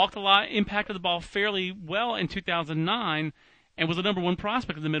 Walked a lot, impacted the ball fairly well in 2009, and was the number 1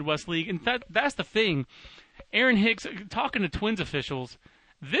 prospect in the Midwest League. And that's the thing. Aaron Hicks, talking to Twins officials.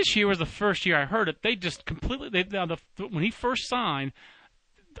 This year was the first year I heard it. They just completely when he first signed,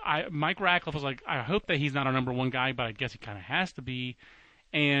 Mike Ratcliffe was like, I hope that he's not our number 1 guy, but I guess he kind of has to be,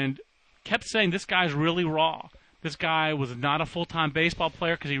 and kept saying this guy's really raw. This guy was not a full-time baseball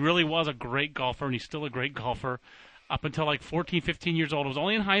player because he really was a great golfer, and he's still a great golfer up until like 14, 15 years old. It was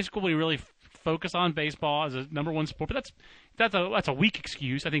only in high school when he really focused on baseball as a number 1 sport. But that's a weak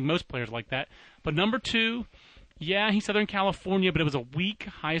excuse. I think most players like that. But number 2. Yeah, he's Southern California, but it was a weak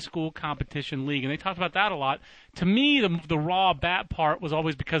high school competition league, and they talked about that a lot. To me, the raw bat part was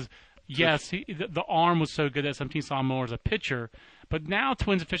always because, yes, the arm was so good that some teams saw him more as a pitcher. But now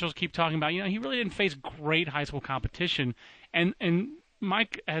Twins officials keep talking about, he really didn't face great high school competition. And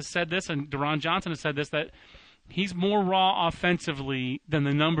Mike has said this, and Deron Johnson has said this, that he's more raw offensively than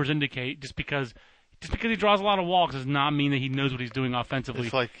the numbers indicate, just because he draws a lot of walks does not mean that he knows what he's doing offensively.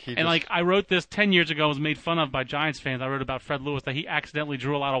 It's like I wrote this 10 years ago, was made fun of by Giants fans. I wrote about Fred Lewis, that he accidentally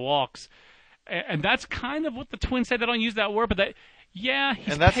drew a lot of walks. And that's kind of what the Twins said. They don't use that word, but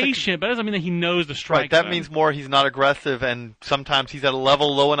he's patient, but that doesn't mean that he knows the strike. Right, that means more he's not aggressive, and sometimes he's at a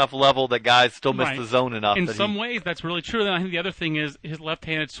low enough level that guys still miss the zone enough. In some ways, that's really true. And I think the other thing is his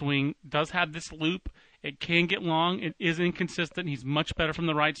left-handed swing does have this loop. It can get long. It is inconsistent. He's much better from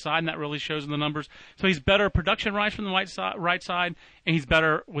the right side, and that really shows in the numbers. So he's better production-wise from the right side, and he's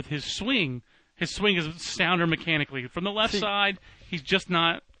better with his swing. His swing is sounder mechanically. From the left side, he's just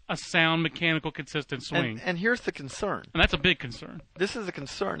not a sound, mechanical, consistent swing. And here's the concern. And that's a big concern. This is a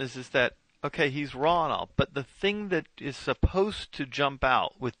concern, is that, okay, he's raw and all, but the thing that is supposed to jump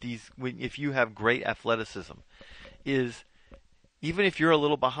out with if you have great athleticism, is even if you're a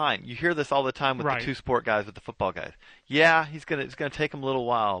little behind. You hear this all the time with the 2-sport guys, with the football guys. Yeah, it's gonna take him a little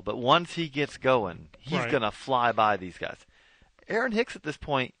while, but once he gets going, he's gonna fly by these guys. Aaron Hicks at this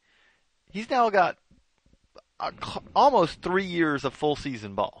point, he's now got almost 3 years of full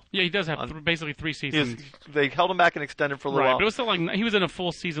season ball. Yeah, he does have basically 3 seasons. They held him back and extended for a little while. But it was still like he was in a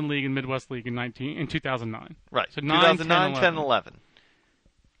full season league in Midwest League in 2009. Right. So 2009, 10, 11.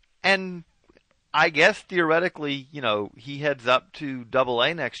 And I guess theoretically, he heads up to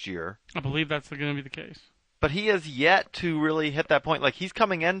Double-A next year. I believe that's going to be the case. But he has yet to really hit that point. Like, he's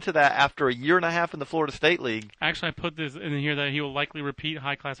coming into that after a year and a half in the Florida State League. Actually, I put this in here that he will likely repeat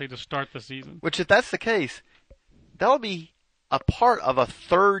High Class A to start the season. Which, if that's the case, that'll be a part of a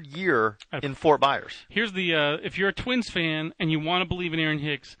third year in Fort Myers. Here's the if you're a Twins fan and you want to believe in Aaron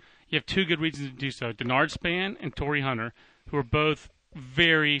Hicks, you have 2 good reasons to do so. Denard Span and Torrey Hunter, who are both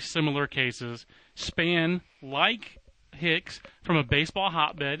very similar cases. Span, like Hicks, from a baseball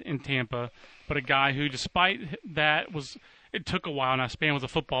hotbed in Tampa, but a guy who, despite that, it took a while. Now, Span was a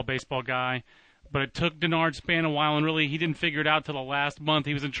football-baseball guy, but it took Denard Span a while, and really he didn't figure it out till the last month.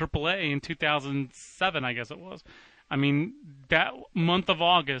 He was in AAA in 2007, I guess it was. I mean, that month of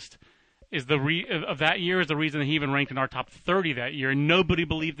August is of that year is the reason that he even ranked in our top 30 that year, and nobody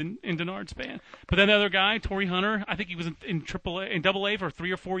believed in Denard Span. But then the other guy, Torrey Hunter, I think he was in Double-A for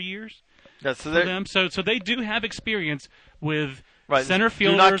 3 or 4 years. Yeah, for them. So they do have experience with Right. Center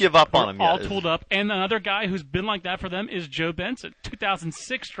fielders do not give up on him all yet. tooled up. And another guy who's been like that for them is Joe Benson,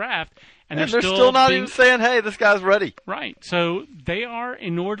 2006 draft. And they're they're still not even saying, hey, this guy's ready. Right. So they are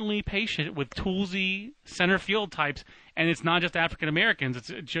inordinately patient with toolsy center field types. And it's not just African Americans.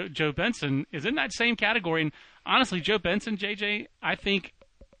 It's Joe Benson is in that same category. And honestly, Joe Benson, JJ, I think,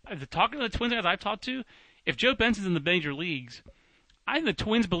 talking to the Twins guys I've talked to, if Joe Benson's in the major leagues, I think the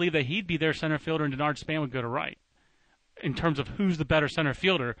Twins believe that he'd be their center fielder and Denard Span would go to right in terms of who's the better center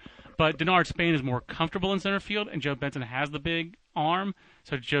fielder. But Denard Span is more comfortable in center field, and Joe Benson has the big arm,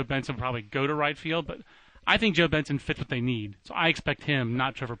 so Joe Benson will probably go to right field. But I think Joe Benson fits what they need. So I expect him,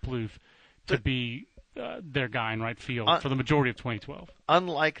 not Trevor Plouffe, to be their guy in right field for the majority of 2012.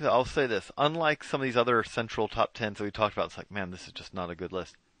 I'll say this, unlike some of these other central top 10s that we talked about, it's like, man, this is just not a good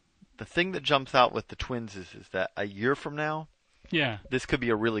list. The thing that jumps out with the Twins is that a year from now, this could be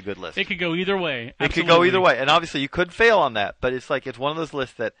a really good list. It could go either way. Absolutely. It could go either way. And obviously you could fail on that, but it's like it's one of those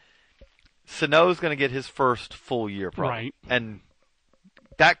lists that Sano's going to get his first full year probably. Right. And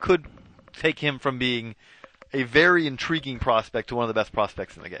that could take him from being a very intriguing prospect to one of the best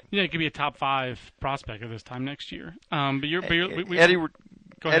prospects in the game. Yeah, it could be a top 5 prospect at this time next year. Eddie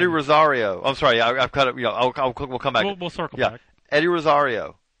Rosario. I'm sorry, I've cut it. We'll come back. We'll circle back. Eddie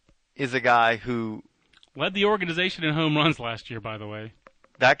Rosario is a guy who led the organization in home runs last year, by the way.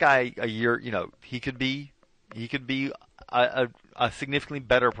 That guy, a year, he could be a significantly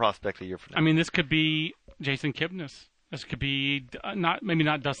better prospect a year from now. I mean, this could be Jason Kipnis. This could be maybe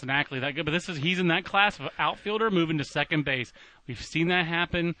not Dustin Ackley that good, but he's in that class of outfielder moving to second base. We've seen that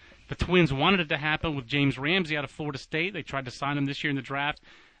happen. The Twins wanted it to happen with James Ramsey out of Florida State. They tried to sign him this year in the draft.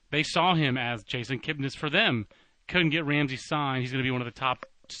 They saw him as Jason Kipnis for them. Couldn't get Ramsey signed. He's going to be one of the top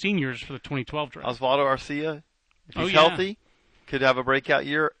seniors for the 2012 draft. Osvaldo Arcia, if he's healthy, could have a breakout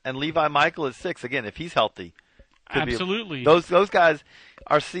year. And Levi Michael is 6. Again, if he's healthy. Absolutely. Those guys,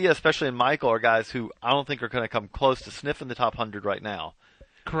 Arcia, especially and Michael, are guys who I don't think are going to come close to sniffing the top 100 right now.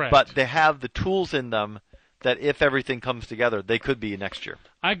 Correct. But they have the tools in them that if everything comes together, they could be next year.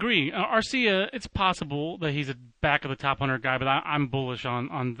 I agree. Arcia, it's possible that he's a back of the top 100 guy, but I'm bullish on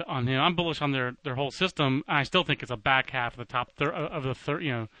him. I'm bullish on their whole system. I still think it's a back half of the top of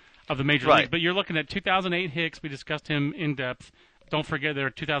the major leagues. But you're looking at 2008 Hicks. We discussed him in depth. Don't forget their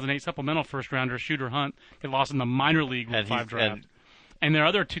 2008 supplemental first-rounder, Shooter Hunt. They lost in the minor league Rule 5 draft. And their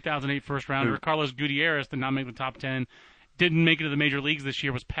other 2008 first-rounder, Carlos Gutierrez, did not make the top 10. Didn't make it to the major leagues this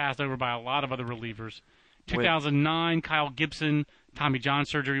year, was passed over by a lot of other relievers. 2009, Kyle Gibson, Tommy John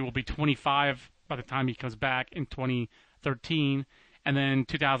surgery, will be 25 by the time he comes back in 2013. And then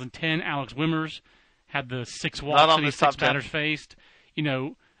 2010, Alex Wimmers had the 6 walks that he 6 batters faced.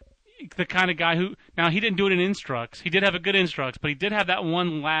 The kind of guy who, now he didn't do it in Instructs. He did have a good Instructs, but he did have that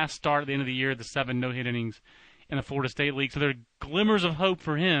one last start at the end of the year, the 7 no-hit innings in the Florida State League. So there are glimmers of hope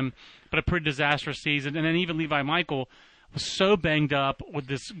for him, but a pretty disastrous season. And then even Levi Michael was so banged up with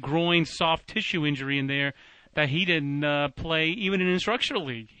this groin soft tissue injury in there that he didn't play even in Instructional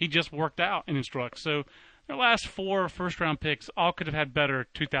League. He just worked out in Instructs. So their last 4 first-round picks all could have had better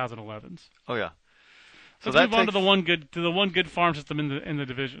 2011s. Oh, yeah. So let's move on to the one good farm system in the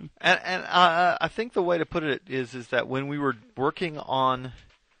division. And I think the way to put it is that when we were working on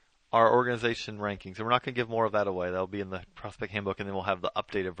our organization rankings, and we're not going to give more of that away. That'll be in the prospect handbook, and then we'll have the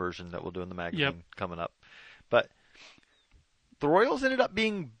updated version that we'll do in the magazine coming up. But the Royals ended up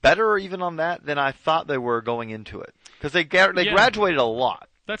being better even on that than I thought they were going into it because they graduated a lot.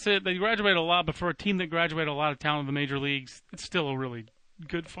 That's it. They graduated a lot, but for a team that graduated a lot of talent in the major leagues, it's still a really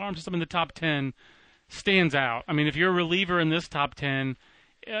good farm system in the top 10. Stands out. I mean, if you're a reliever in this top 10,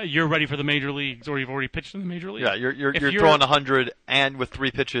 you're ready for the major leagues, or you've already pitched in the major leagues. Yeah, you're throwing 100 and with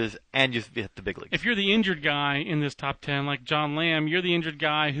 3 pitches, and you hit the big leagues. If you're the injured guy in this top 10, like John Lamb, you're the injured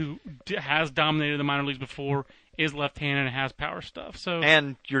guy who has dominated the minor leagues before, is left-handed, and has power stuff.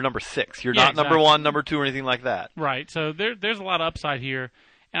 And you're number 6. You're not number 1, number 2, or anything like that. Right. So there's a lot of upside here.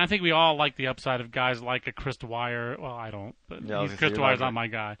 And I think we all like the upside of guys like a Chris Dwyer. Well, I don't. But Chris Dwyer's not my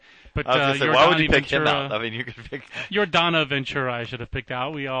guy. But I was going to say, why would you pick him out? I mean, you could pick Yordano Ventura. I should have picked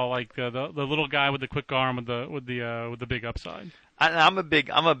out. We all like the little guy with the quick arm with the big upside. I'm a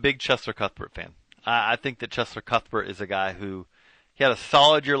big Chester Cuthbert fan. I think that Chester Cuthbert is a guy who he had a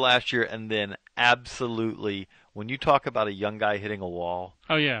solid year last year, and then absolutely, when you talk about a young guy hitting a wall.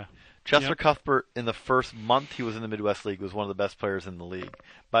 Oh yeah. Chester Cuthbert, in the first month he was in the Midwest League, was one of the best players in the league.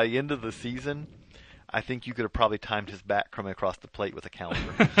 By the end of the season, I think you could have probably timed his bat coming across the plate with a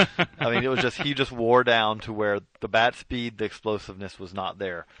calendar. I mean, it was he just wore down to where the bat speed, the explosiveness was not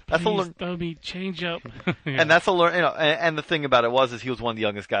there. Throw me change up. And that's and the thing about it is he was one of the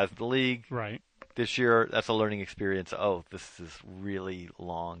youngest guys in the league. Right. this year, that's a learning experience. Oh, this is really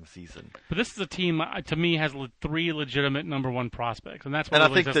long season. But this is a team, to me, has 3 legitimate number 1 prospects, and that's what And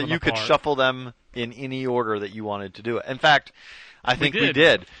really I think sets that them you could apart. shuffle them in any order that you wanted to do it. In fact, I think we did.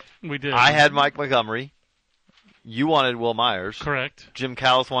 did. We did. I had Mike Montgomery. You wanted Will Myers. Correct. Jim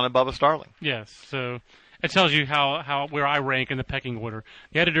Callis wanted Bubba Starling. Yes. So it tells you how where I rank in the pecking order.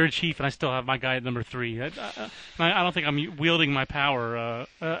 The editor-in-chief, and I still have my guy at number 3. I don't think I'm wielding my power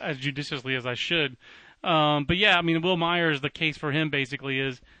as judiciously as I should. But yeah, I mean, Will Myers, the case for him basically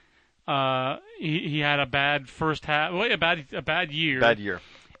is he had a bad first half, a bad year. Bad year.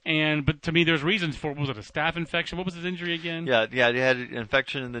 But to me, there's reasons for it. Was it a staph infection? What was his injury again? Yeah, he had an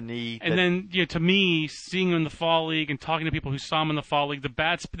infection in the knee. And then, to me, seeing him in the fall league and talking to people who saw him in the fall league,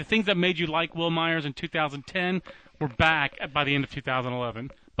 the things that made you like Will Myers in 2010 were back by the end of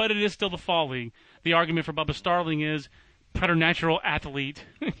 2011. But it is still the fall league. The argument for Bubba Starling is preternatural athlete.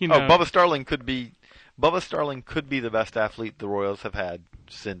 Bubba Starling could be the best athlete the Royals have had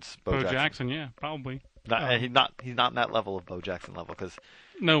since Bo Jackson. Yeah, probably. He's not in that level of Bo Jackson level because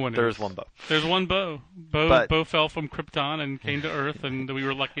no one there's is. one Bo. There's one Bo. Bo fell from Krypton and came to Earth, and we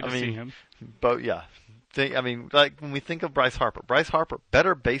were lucky to see him. Bo, yeah. Like when we think of Bryce Harper,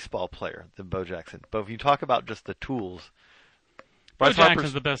 better baseball player than Bo Jackson. But if you talk about just the tools, Bo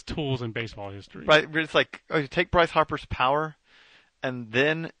Jackson's the best tools in baseball history. Right, it's like you take Bryce Harper's power, and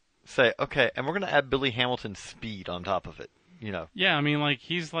then say, okay, and we're going to add Billy Hamilton's speed on top of it. Yeah, I mean,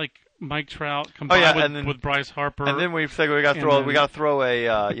 he's like Mike Trout combined with Bryce Harper. And then we say we got to throw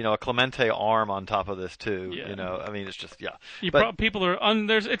a Clemente arm on top of this too. Yeah. I mean, it's just people are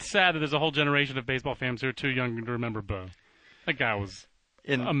it's sad that there's a whole generation of baseball fans who are too young to remember Bo. That guy was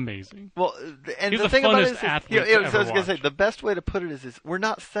amazing. Well, and he's the thing about it is, athlete I was going to say, the best way to put it is we're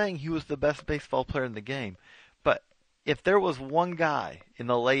not saying he was the best baseball player in the game, but if there was one guy in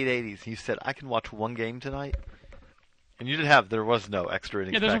the late '80s who said, "I can watch one game tonight." And there was no extra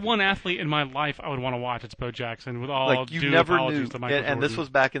innings. Yeah, there's package. one athlete in my life I would want to watch. It's Bo Jackson. With all you never knew, to Michael and this was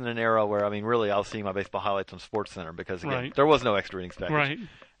back in an era where really I was seeing my baseball highlights on SportsCenter because again there was no extra innings package. Right.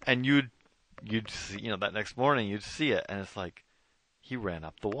 And you'd see, that next morning you'd see it, and it's like he ran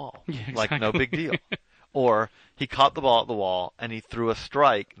up the wall, like no big deal, or he caught the ball at the wall and he threw a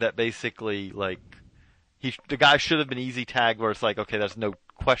strike that basically the guy should have been easy tagged where it's like okay, there's no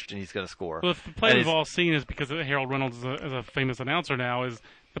question he's going to score. Well, the play we've all seen is because Harold Reynolds is a famous announcer now. Is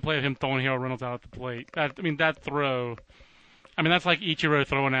the play of him throwing Harold Reynolds out at the plate? That throw. That's like Ichiro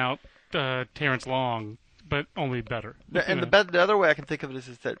throwing out Terrence Long, but only better. And the other way I can think of it is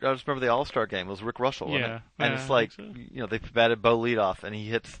that I just remember the All-Star game. It was Rick Russell, wasn't it? And it's like they batted Bo leadoff, and he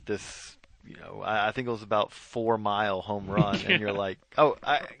hits this. I think it was about 4-mile home run, and you're like,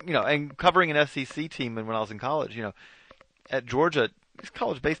 and covering an SEC team, and when I was in college, at Georgia. It's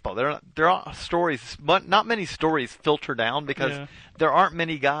college baseball. There aren't stories. Not many stories filter down because there aren't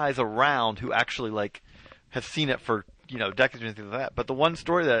many guys around who actually have seen it for decades or anything like that. But the one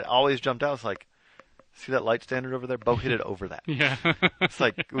story that always jumped out was like, see that light standard over there? Bo hit it over that. Yeah. It's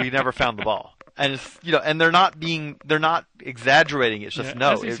like we never found the ball, and it's and they're not exaggerating. It's just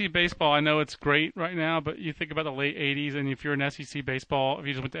SEC baseball. I know it's great right now, but you think about the late '80s, and if you're an SEC baseball, if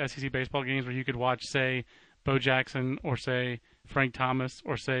you just went to SEC baseball games where you could watch, say, Bo Jackson or say Frank Thomas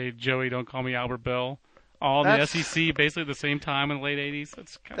or say Joey, don't call me Albert Bell, all in the SEC basically at the same time in the late '80s.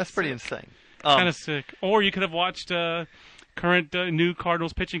 That's pretty insane. Kind of sick. Or you could have watched current new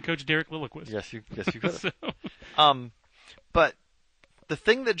Cardinals pitching coach Derek Lilliquist. Yes, you could have. But the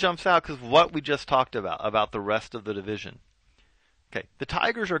thing that jumps out because what we just talked about the rest of the division. Okay, the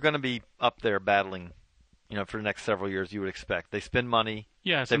Tigers are going to be up there battling. For the next several years, you would expect they spend money.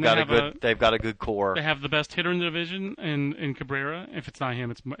 Yes, they've got a good core. They have the best hitter in the division in Cabrera. If it's not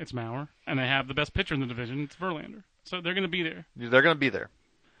him, it's Mauer, and they have the best pitcher in the division. It's Verlander. So they're going to be there. They're going to be there.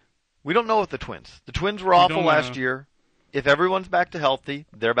 We don't know what the Twins were awful last year. If everyone's back to healthy,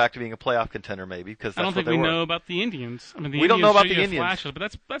 they're back to being a playoff contender, maybe because I don't think we know about the Indians. We don't know about the Indians, flashes,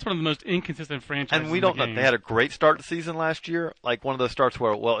 but that's one of the most inconsistent franchises. And we don't know. They had a great start to the season last year, like one of those starts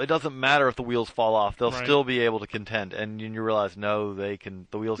where, it doesn't matter if the wheels fall off; they'll still be able to contend. And you realize, no, they can.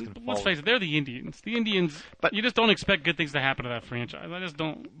 The wheels can fall. Let's face it, they're the Indians. The Indians, but you just don't expect good things to happen to that franchise. I just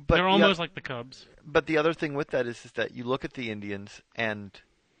don't. But they're almost like the Cubs. But the other thing with that is that you look at the Indians and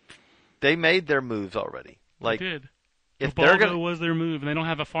they made their moves already. They did. If Ubaldo was their move, and they don't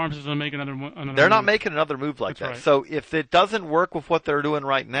have a farm system to make another they're not making another move like that. Right. So if it doesn't work with what they're doing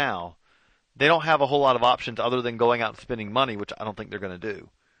right now, they don't have a whole lot of options other than going out and spending money, which I don't think they're going to do.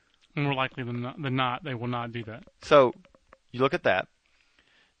 More likely than not, they will not do that. So you look at that.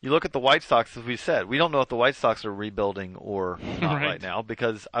 You look at the White Sox, as we said, we don't know if the White Sox are rebuilding or not right now,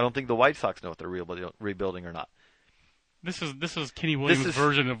 because I don't think the White Sox know if they're rebuilding or not. This is Kenny Williams'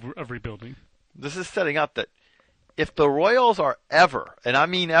 version of rebuilding. This is setting up that if the Royals are ever, and I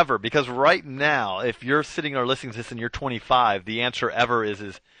mean ever, because right now, if you're sitting or listening to this and you're 25, the answer ever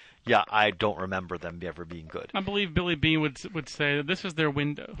is yeah, I don't remember them ever being good. I believe Billy Beane would say that this is their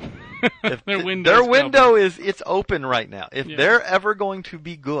window. Their window it's open right now. If they're ever going to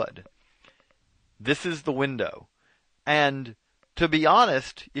be good, this is the window. And to be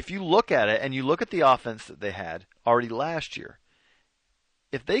honest, if you look at it and you look at the offense that they had already last year,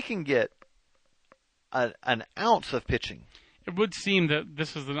 if they can get an ounce of pitching, it would seem that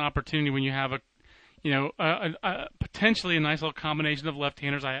this is an opportunity when you have a potentially a nice little combination of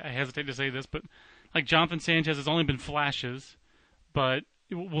left-handers. I hesitate to say this, but like Jonathan Sanchez has only been flashes, but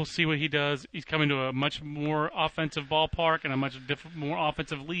we'll see what he does. He's coming to a much more offensive ballpark and a much more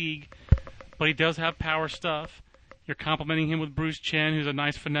offensive league, but he does have power stuff. You're complimenting him with Bruce Chen, who's a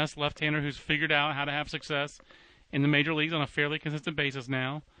nice finesse left-hander who's figured out how to have success in the major leagues on a fairly consistent basis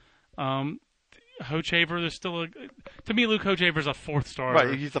now. Hochevar, there's still to me, Luke Hochevar's a fourth starter.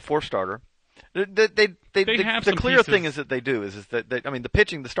 Right, he's the fourth starter. The clear thing is that they do is that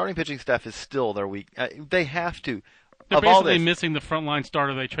the starting pitching staff is still their weak. They have to. They're basically missing the frontline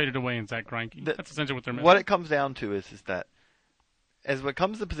starter they traded away in Zach Greinke. That's essentially what they're missing. What it comes down to is that, as when it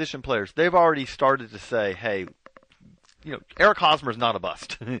comes to position players, they've already started to say, hey, Eric Hosmer's not a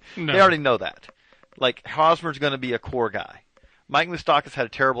bust. No. They already know that. Like, Hosmer's going to be a core guy. Mike Moustakas had a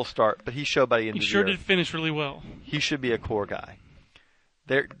terrible start, but he showed by the end of the year. He sure did finish really well. He should be a core guy.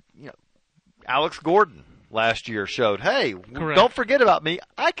 Alex Gordon last year showed, hey, don't forget about me.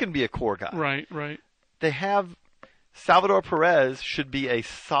 I can be a core guy. Right. They have Salvador Perez should be a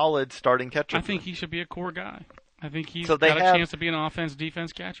solid starting catcher. I think he should be a core guy. I think he's got a chance to be an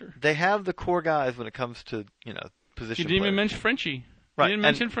offense-defense catcher. They have the core guys when it comes to position. You didn't even mention Frenchie. Right. You didn't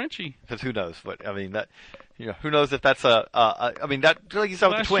mention Frenchie. Because who knows? But I mean that. Who knows if that's that like you said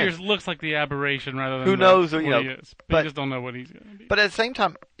with the Twins. Last year's looks like the aberration rather than who knows what he is. But you just don't know what he's going to be. But at the same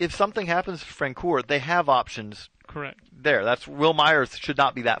time, if something happens to Francoeur, they have options. Correct. There, that's Will Myers should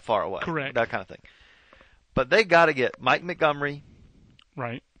not be that far away. Correct. That kind of thing. But they got to get Mike Montgomery.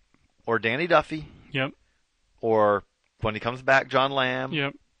 Right. Or Danny Duffy. Yep. Or when he comes back, John Lamb.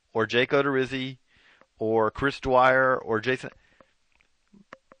 Yep. Or Jake Odorizzi. Or Chris Dwyer. Or Jason.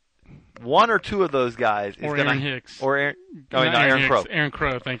 One or two of those guys is or going to Aaron Hicks. Or Aaron Crow. Aaron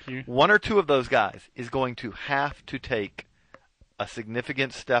Crow, thank you. One or two of those guys is going to have to take a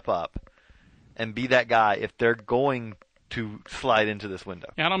significant step up and be that guy if they're going to slide into this window.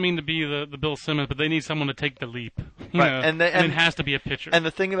 Yeah, I don't mean to be the Bill Simmons, but they need someone to take the leap. Right. And it has to be a pitcher. And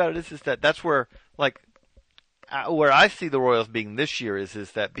the thing about it is that's where where I see the Royals being this year is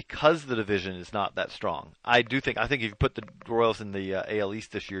that because the division is not that strong, I think if you put the Royals in the AL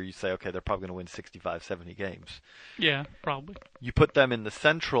East this year, you say, okay, they're probably going to win 65, 70 games. Yeah, probably. You put them in the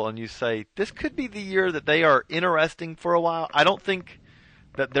Central and you say, this could be the year that they are interesting for a while. I don't think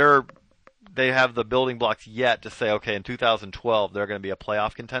that they have the building blocks yet to say, okay, in 2012 they're going to be a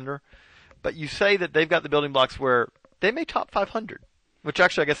playoff contender. But you say that they've got the building blocks where they may top 500. Which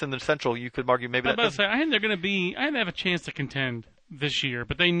actually, I guess in the Central, you could argue maybe I think they're going to be. I think they have a chance to contend this year,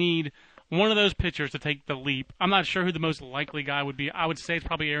 but they need one of those pitchers to take the leap. I'm not sure who the most likely guy would be. I would say it's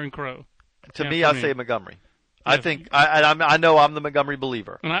probably Aaron Crow. To me, I'd say Montgomery. Yeah, I think I know I'm the Montgomery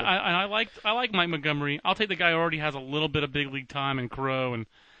believer. And I like Mike Montgomery. I'll take the guy who already has a little bit of big league time in Crow, and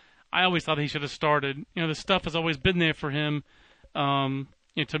I always thought he should have started. The stuff has always been there for him.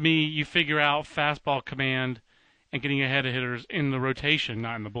 To me, you figure out fastball command and getting ahead of hitters in the rotation,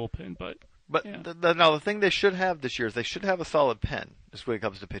 not in the bullpen. But yeah. The thing they should have this year is they should have a solid pen, just when it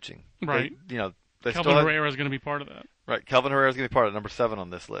comes to pitching. Right. Kelvin Herrera is going to be part of that. Right. Kelvin Herrera is going to be part of it, number 7 on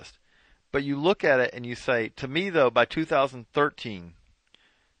this list. But you look at it and you say, to me, though, by 2013,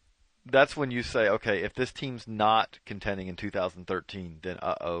 that's when you say, okay, if this team's not contending in 2013, then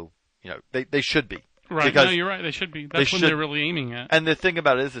they should be. Right. Because no, you're right. They should be. That's when they're really aiming at. And the thing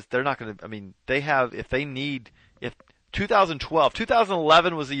about it is they're not going to. If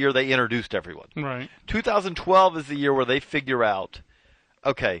 2011 was the year they introduced everyone. Right. 2012 is the year where they figure out,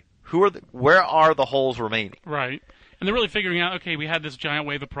 okay, where are the holes remaining? Right. And they're really figuring out, okay, we had this giant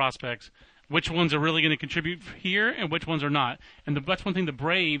wave of prospects. Which ones are really going to contribute here and which ones are not? And that's one thing the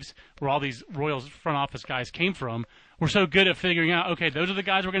Braves, where all these Royals front office guys came from, were so good at figuring out, okay, those are the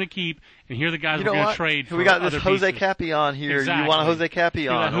guys we're going to keep, and here are the guys we're going to trade for. We got this other Jose pieces. Cappy on here. Exactly. You want a Jose Cappy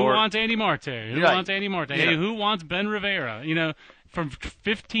on? Who wants Andy Marte? Who Right. wants Andy Marte? Yeah. Hey, who wants Ben Rivera? For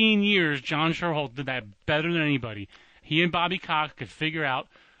 15 years, John Sherholt did that better than anybody. He and Bobby Cox could figure out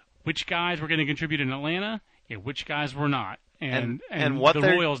which guys were going to contribute in Atlanta and which guys were not. And what the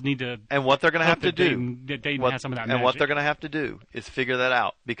Royals need to. And what they're going to have to do. Dayton has some of that magic. And what they're going to have to do is figure that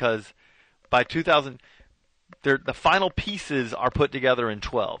out, because by 2000, the final pieces are put together in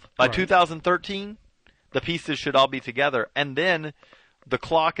 12. By 2013, the pieces should all be together, and then the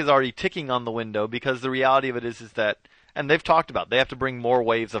clock is already ticking on the window, because the reality of it is that, and they've talked about, they have to bring more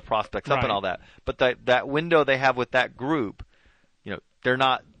waves of prospects up and all that. But that window they have with that group,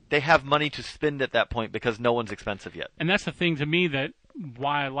 they have money to spend at that point because no one's expensive yet. And that's the thing to me that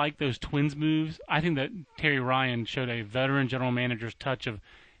why I like those Twins moves. I think that Terry Ryan showed a veteran general manager's touch of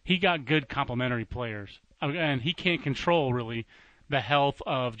he got good complementary players. And he can't control, really, the health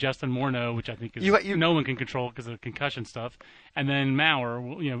of Justin Morneau, which I think is no one can control because of concussion stuff. And then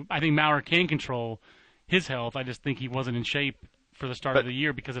Mauer, I think Mauer can control his health. I just think he wasn't in shape for the start of the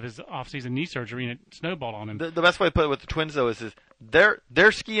year because of his off-season knee surgery, and it snowballed on him. The best way to put it with the Twins, though, is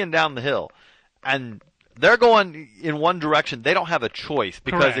they're skiing down the hill, and they're going in one direction. They don't have a choice,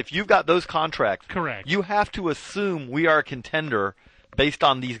 because if you've got those contracts, you have to assume we are a contender based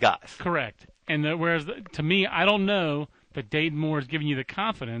on these guys. Correct. And whereas to me, I don't know that Dayton Moore is giving you the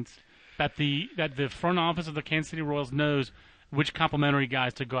confidence that the front office of the Kansas City Royals knows which complimentary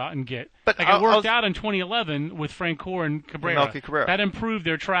guys to go out and get. But it worked out in 2011 with Francoeur and Cabrera. Melky Cabrera. That improved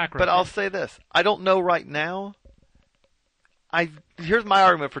their track record. But I'll say this. I don't know right now. Here's my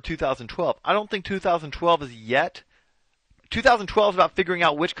argument for 2012. I don't think 2012 is yet. 2012 is about figuring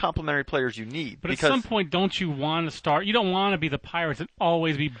out which complementary players you need. But at some point, don't you want to start? You don't want to be the Pirates and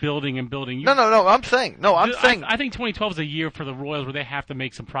always be building and building. No. I'm saying. I think 2012 is a year for the Royals where they have to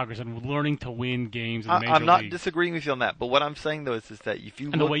make some progress and learning to win games in the major I'm not leagues. Disagreeing with you on that. But what I'm saying, though, is that if you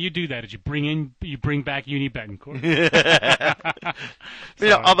the way you do that is you bring back Uni Betancourt.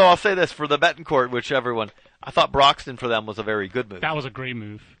 Although I'll say this for the Betancourt, which I thought Broxton for them was a very good move. That was a great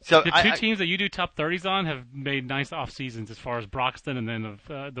move. So the two teams that you do top 30s on have made nice off seasons as far as Broxton and then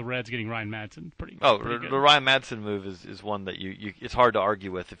the Reds getting Ryan Madsen. Pretty good. The Ryan Madsen move is one that you it's hard to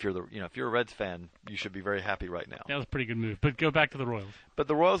argue with. If you're if you're a Reds fan, you should be very happy right now. That was a pretty good move. But go back to the Royals. But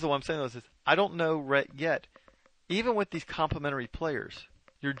the Royals, what I'm saying is I don't know yet. Even with these complementary players,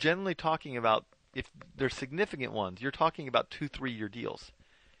 you're generally talking about, if they're significant ones, you're talking about 2-3 year deals.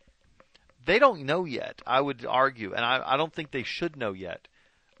 They don't know yet, I would argue, and I don't think they should know yet.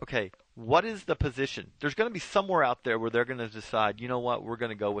 Okay, what is the position? There's going to be somewhere out there where they're going to decide, you know what, we're going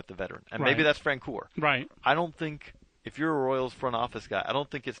to go with the veteran. And maybe that's Francoeur. Right. I don't think, if you're a Royals front office guy, I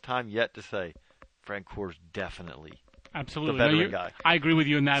don't think it's time yet to say Francoeur's definitely Absolutely. the veteran guy. I agree with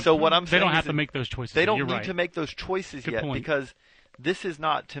you in that. So what I'm saying, they don't have to make those choices. They don't You're need right. to make those choices Good yet, point. because this is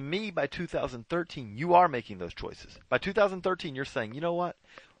not, to me, by 2013, you are making those choices. By 2013, you're saying, you know what,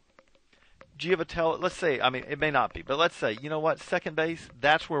 Giovatello, let's say, it may not be, but let's say, you know what, second base,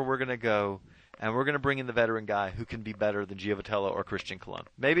 that's where we're going to go, and we're going to bring in the veteran guy who can be better than Giovatello or Christian Colon.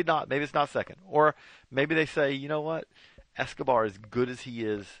 Maybe not, maybe it's not second. Or maybe they say, you know what, Escobar, as good as he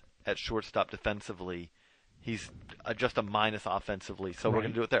is at shortstop defensively, he's just a minus offensively, so we're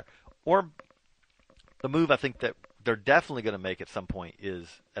going to do it there. Or the move I think that they're definitely going to make at some point is,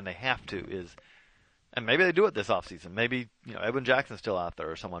 and they have to, is, and maybe they do it this offseason, maybe Edwin Jackson's still out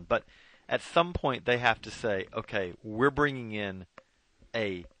there or someone, but at some point they have to say, okay, we're bringing in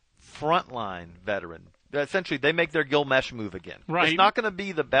a frontline veteran. Essentially, they make their Gil Mesh move again. Right. It's not going to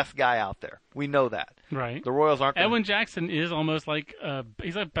be the best guy out there. We know that. Right. The Royals aren't. Edwin Jackson is almost like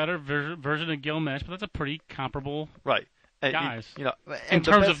he's a better version of Gil Mesh, but that's a pretty comparable guys. In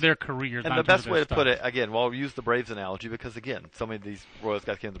terms of their careers. And the best way to put it, again, we'll use the Braves analogy because, again, so many of these Royals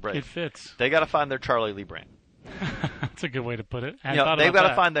guys came to the Braves. It fits. They got to find their Charlie Lee Brandt. That's a good way to put it. They've got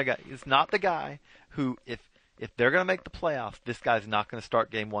to find that guy. It's not the guy who, if they're going to make the playoffs, this guy's not going to start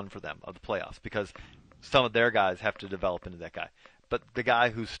game one for them of the playoffs because some of their guys have to develop into that guy. But the guy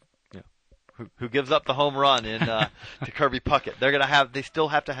who gives up the home run in to Kirby Puckett, they still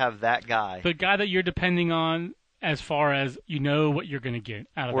have to have that guy. The guy that you're depending on, as far as what you're going to get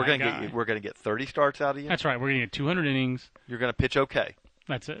out of that guy. We're going to get 30 starts out of you. That's right. We're going to get 200 innings. You're going to pitch okay.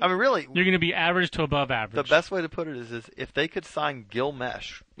 That's it. Really, you're going to be average to above average. The best way to put it is if they could sign Gil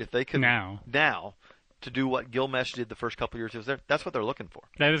Mesh, if they could now to do what Gil Mesh did the first couple of years he was there, that's what they're looking for.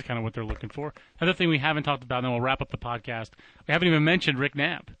 That is kind of what they're looking for. Another thing we haven't talked about, and then we'll wrap up the podcast. We haven't even mentioned Rick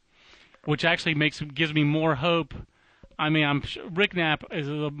Knapp, which actually gives me more hope. Rick Knapp is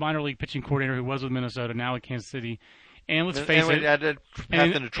a minor league pitching coordinator who was with Minnesota, now at Kansas City. And let's face it,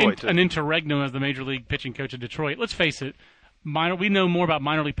 in Detroit, too. An interregnum as the major league pitching coach in Detroit. Let's face it, we know more about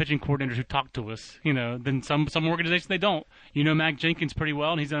minor league pitching coordinators who talk to us, than some organizations they don't. You know Mac Jenkins pretty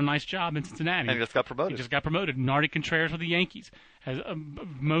well, and he's done a nice job in Cincinnati. And he just got promoted. He just got promoted. Nardi Contreras with the Yankees has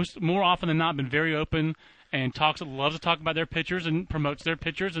more often than not been very open and loves to talk about their pitchers and promotes their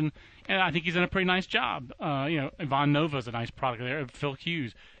pitchers, and I think he's done a pretty nice job. Ivan Nova's a nice product there. Phil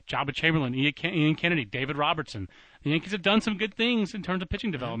Hughes, Jabba Chamberlain, Ian Kennedy, David Robertson. The Yankees have done some good things in terms of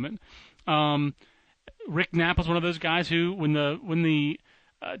pitching development. Rick Knapp was one of those guys who, when the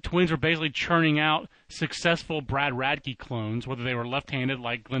Twins were basically churning out successful Brad Radke clones, whether they were left-handed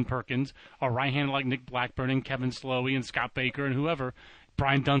like Glenn Perkins or right-handed like Nick Blackburn and Kevin Slowey and Scott Baker and whoever.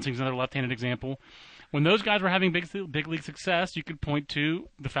 Brian Dunsing's another left-handed example. When those guys were having big league success, you could point to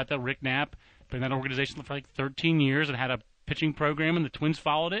the fact that Rick Knapp been in that organization for like 13 years and had a pitching program, and the Twins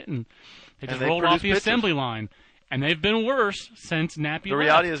followed it, and they just rolled off the assembly line. And they've been worse since Nappy left. The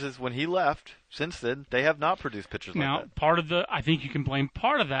reality is when he left, since then, they have not produced pitchers like that. Now, I think you can blame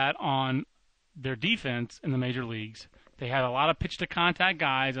part of that on their defense in the major leagues. They had a lot of pitch-to-contact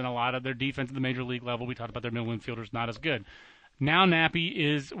guys, and a lot of their defense at the major league level, we talked about their middle infielders, not as good. Now Nappy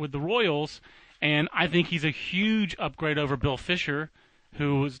is with the Royals, and I think he's a huge upgrade over Bill Fisher,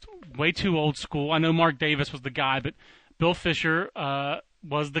 who was way too old school. I know Mark Davis was the guy, but Bill Fisher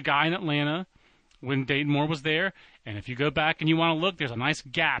was the guy in Atlanta when Dayton Moore was there. And if you go back and you want to look, there's a nice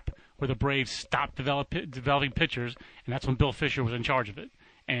gap where the Braves stopped developing pitchers, and that's when Bill Fisher was in charge of it.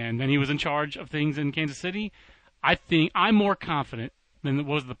 And then he was in charge of things in Kansas City. I think I'm more confident than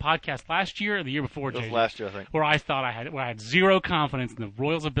was the podcast last year or the year before, It was JJ, last year, I think. where I thought I had zero confidence in the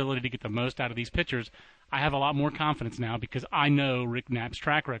Royals' ability to get the most out of these pitchers. I have a lot more confidence now because I know Rick Knapp's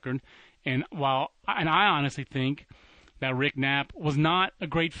track record. And I honestly think that Rick Knapp was not a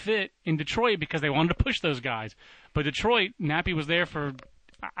great fit in Detroit because they wanted to push those guys. But Detroit, Nappy was there for,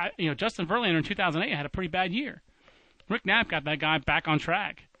 Justin Verlander in 2008 had a pretty bad year. Rick Knapp got that guy back on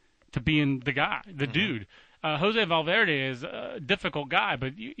track to being the guy, the dude. Jose Valverde is a difficult guy,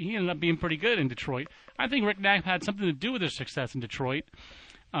 but he ended up being pretty good in Detroit. I think Rick Knapp had something to do with his success in Detroit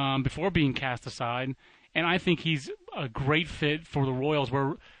before being cast aside. And I think he's a great fit for the Royals,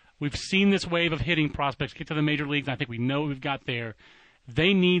 where we've seen this wave of hitting prospects get to the major leagues, and I think we know what we've got there.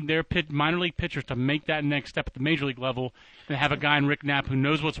 They need their minor league pitchers to make that next step at the major league level and have a guy in Rick Knapp who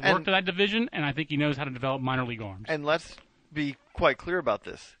knows what's worked in that division, and I think he knows how to develop minor league arms. And let's be quite clear about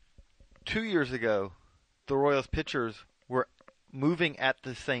this. 2 years ago, the Royals pitchers were moving at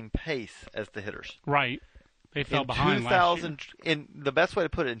the same pace as the hitters. Right. They fell behind last year. The best way to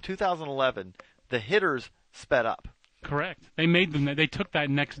put it, in 2011, the hitters sped up. Correct. They took that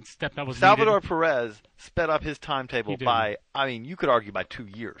next step that was Salvador needed. Perez sped up his timetable by, you could argue by 2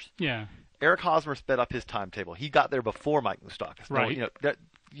 years. Yeah. Eric Hosmer sped up his timetable. He got there before Mike Moustakas. Right.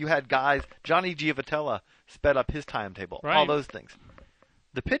 You had guys, Johnny Giavotella sped up his timetable. Right. All those things.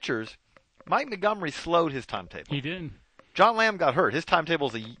 The pitchers, Mike Montgomery slowed his timetable. He did. John Lamb got hurt. His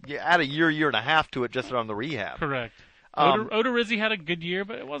timetable's add a year and a half to it just on the rehab. Correct. Odorizzi had a good year,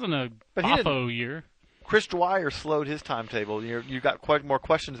 but it wasn't a Bafo year. Chris Dwyer slowed his timetable. You got quite more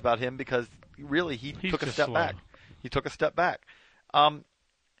questions about him because really he took a step back. He took a step back.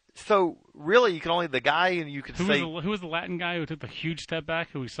 So really, you can only the guy and you could say who was the Latin guy who took the huge step back?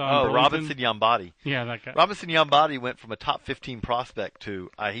 Who we saw? Oh, Robinson Yambati. Yeah, that guy. Robinson Yambati went from a top 15 prospect to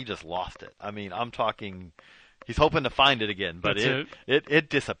he just lost it. I mean, I'm talking. He's hoping to find it again, but it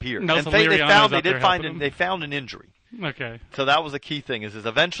disappeared. And they found an injury. Okay. So that was a key thing. Is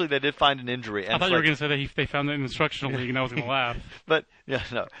eventually they did find an injury. And I thought you were going to say that they found it in the instructional league, and I was going to laugh. But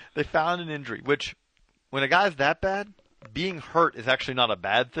no, they found an injury. Which, when a guy's that bad, being hurt is actually not a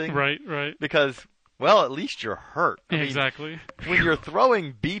bad thing. Right. Because at least you're hurt. Exactly. When you're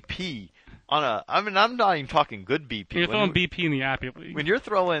throwing BP I'm not even talking good BP. You're throwing BP in the Appy League. When you're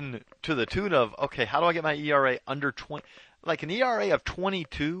throwing to the tune of, okay, how do I get my ERA under 20? Like an ERA of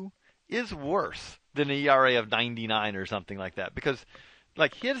 22 is worse than an ERA of 99 or something like that. Because,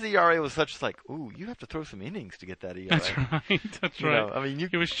 his ERA was such you have to throw some innings to get that ERA. That's right.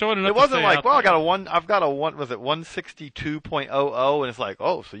 It was short enough. It wasn't I've got a 162.00, and it's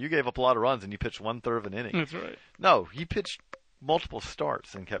so you gave up a lot of runs and you pitched 1/3 of an inning. That's right. No, he pitched multiple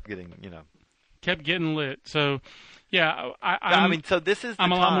starts and kept getting, kept getting lit. So, yeah, so this is the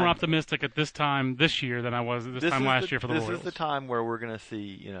I'm a time. lot more optimistic at this time this year than I was at this time last year for the Royals. This is the time where we're going to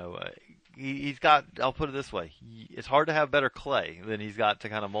see, he's got. I'll put it this way: it's hard to have better clay than he's got to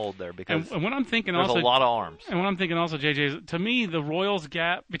kind of mold there because and what I'm thinking there's also, a lot of arms. And what I'm thinking also, JJ, is to me the Royals'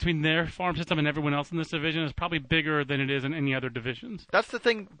 gap between their farm system and everyone else in this division is probably bigger than it is in any other divisions. That's the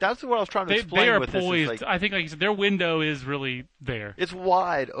thing. That's what I was trying to explain. They are with poised. This I think, like you said, their window is really there. It's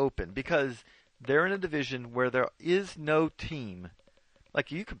wide open because they're in a division where there is no team.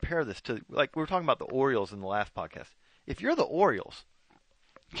 Like, you compare this to, like, we were talking about the Orioles in the last podcast. If you're the Orioles,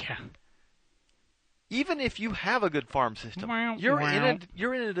 Yeah. even if you have a good farm system, you're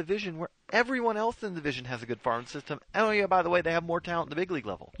in a division where everyone else in the division has a good farm system. And, oh, yeah, by the way, they have more talent at the big league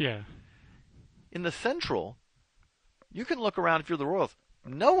level. Yeah. In the Central, you can look around if you're the Royals.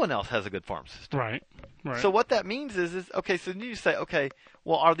 No one else has a good farm system. Right. So what that means is okay, so then you say, okay,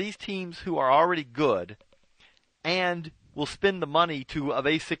 well, are these teams who are already good and will spend the money to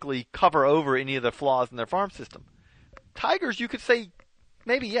basically cover over any of the flaws in their farm system? Tigers, you could say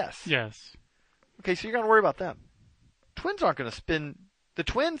maybe yes. Yes. Okay, so you're going to worry about them. Twins aren't going to spend. The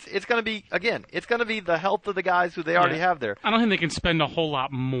Twins, it's going to be, again, it's going to be the health of the guys who they already have there. I don't think they can spend a whole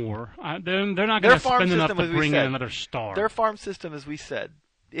lot more. They're not going to spend enough to bring in another star. Their farm system, as we said,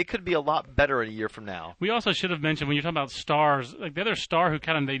 it could be a lot better in a year from now. We also should have mentioned, when you're talking about stars, like the other star who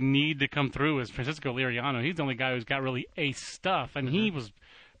kind of they need to come through is Francisco Liriano. He's the only guy who's got really ace stuff, and he was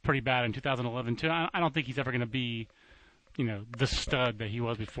pretty bad in 2011 too. I don't think he's ever going to be, the stud that he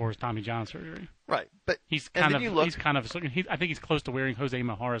was before his Tommy John surgery. Right, but I think he's close to wearing Jose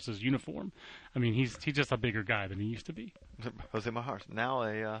Majares' uniform. I mean, he's just a bigger guy than he used to be. Jose Majares, now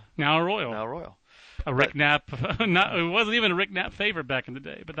a Royal. Now a Royal. A Rick Knapp. It wasn't even a Rick Knapp favorite back in the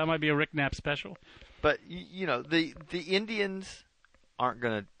day, but that might be a Rick Knapp special. But the Indians aren't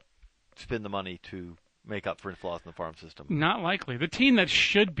going to spend the money to make up for flaws in the farm system. Not likely. The team that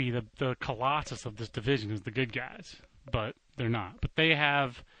should be the colossus of this division is the good guys, but they're not. But they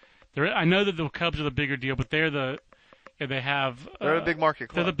have. I know that the Cubs are the bigger deal, but they're a big market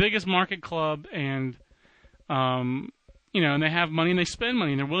club. They're the biggest market club, and and they have money and they spend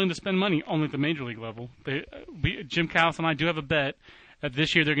money and they're willing to spend money only at the major league level. Jim Callis and I do have a bet that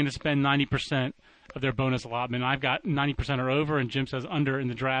this year they're going to spend 90% of their bonus allotment. I've got 90% or over, and Jim says under in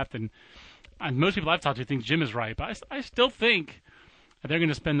the draft. And most people I've talked to think Jim is right, but I still think they're going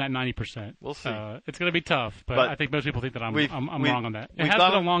to spend that 90%. We'll see. It's going to be tough, but I think most people think that I'm wrong on that. It has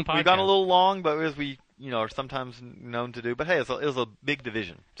been a long podcast. We've gone a little long, but as we are sometimes known to do. But hey, it was a big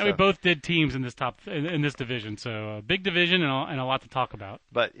division. So. And we both did teams in this division, so big division and a lot to talk about.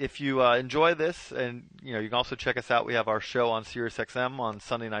 But if you enjoy this, and you can also check us out. We have our show on SiriusXM on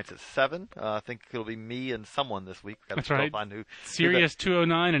Sunday nights at 7. I think it'll be me and someone this week. That's right. Sirius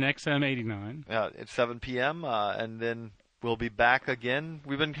 209 and XM 89. Yeah, it's 7 p.m. And then we'll be back again.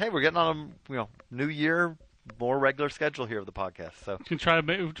 We're getting on a new year, more regular schedule here of the podcast. So we try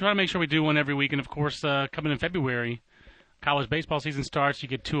to make sure we do one every week. And of course, coming in February, college baseball season starts. You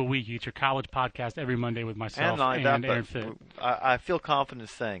get 2 a week. You get your college podcast every Monday with myself and Aaron Fitt. I feel confident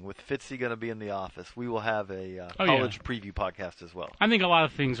saying, with Fitzy going to be in the office, we will have a college preview podcast as well. I think a lot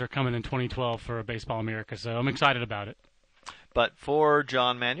of things are coming in 2012 for Baseball America, so I'm excited about it. But for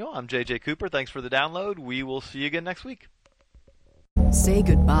John Manuel, I'm JJ Cooper. Thanks for the download. We will see you again next week. Say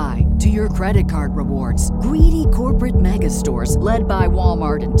goodbye to your credit card rewards. Greedy corporate mega stores, led by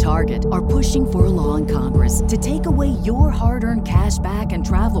Walmart and Target, are pushing for a law in Congress to take away your hard-earned cash back and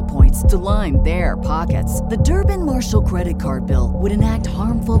travel points to line their pockets. The Durbin-Marshall credit card bill would enact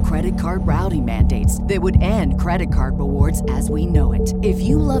harmful credit card routing mandates that would end credit card rewards as we know it. If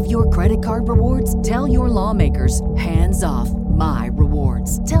you love your credit card rewards, tell your lawmakers, hands off my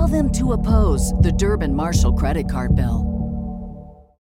rewards. Tell them to oppose the Durbin-Marshall credit card bill.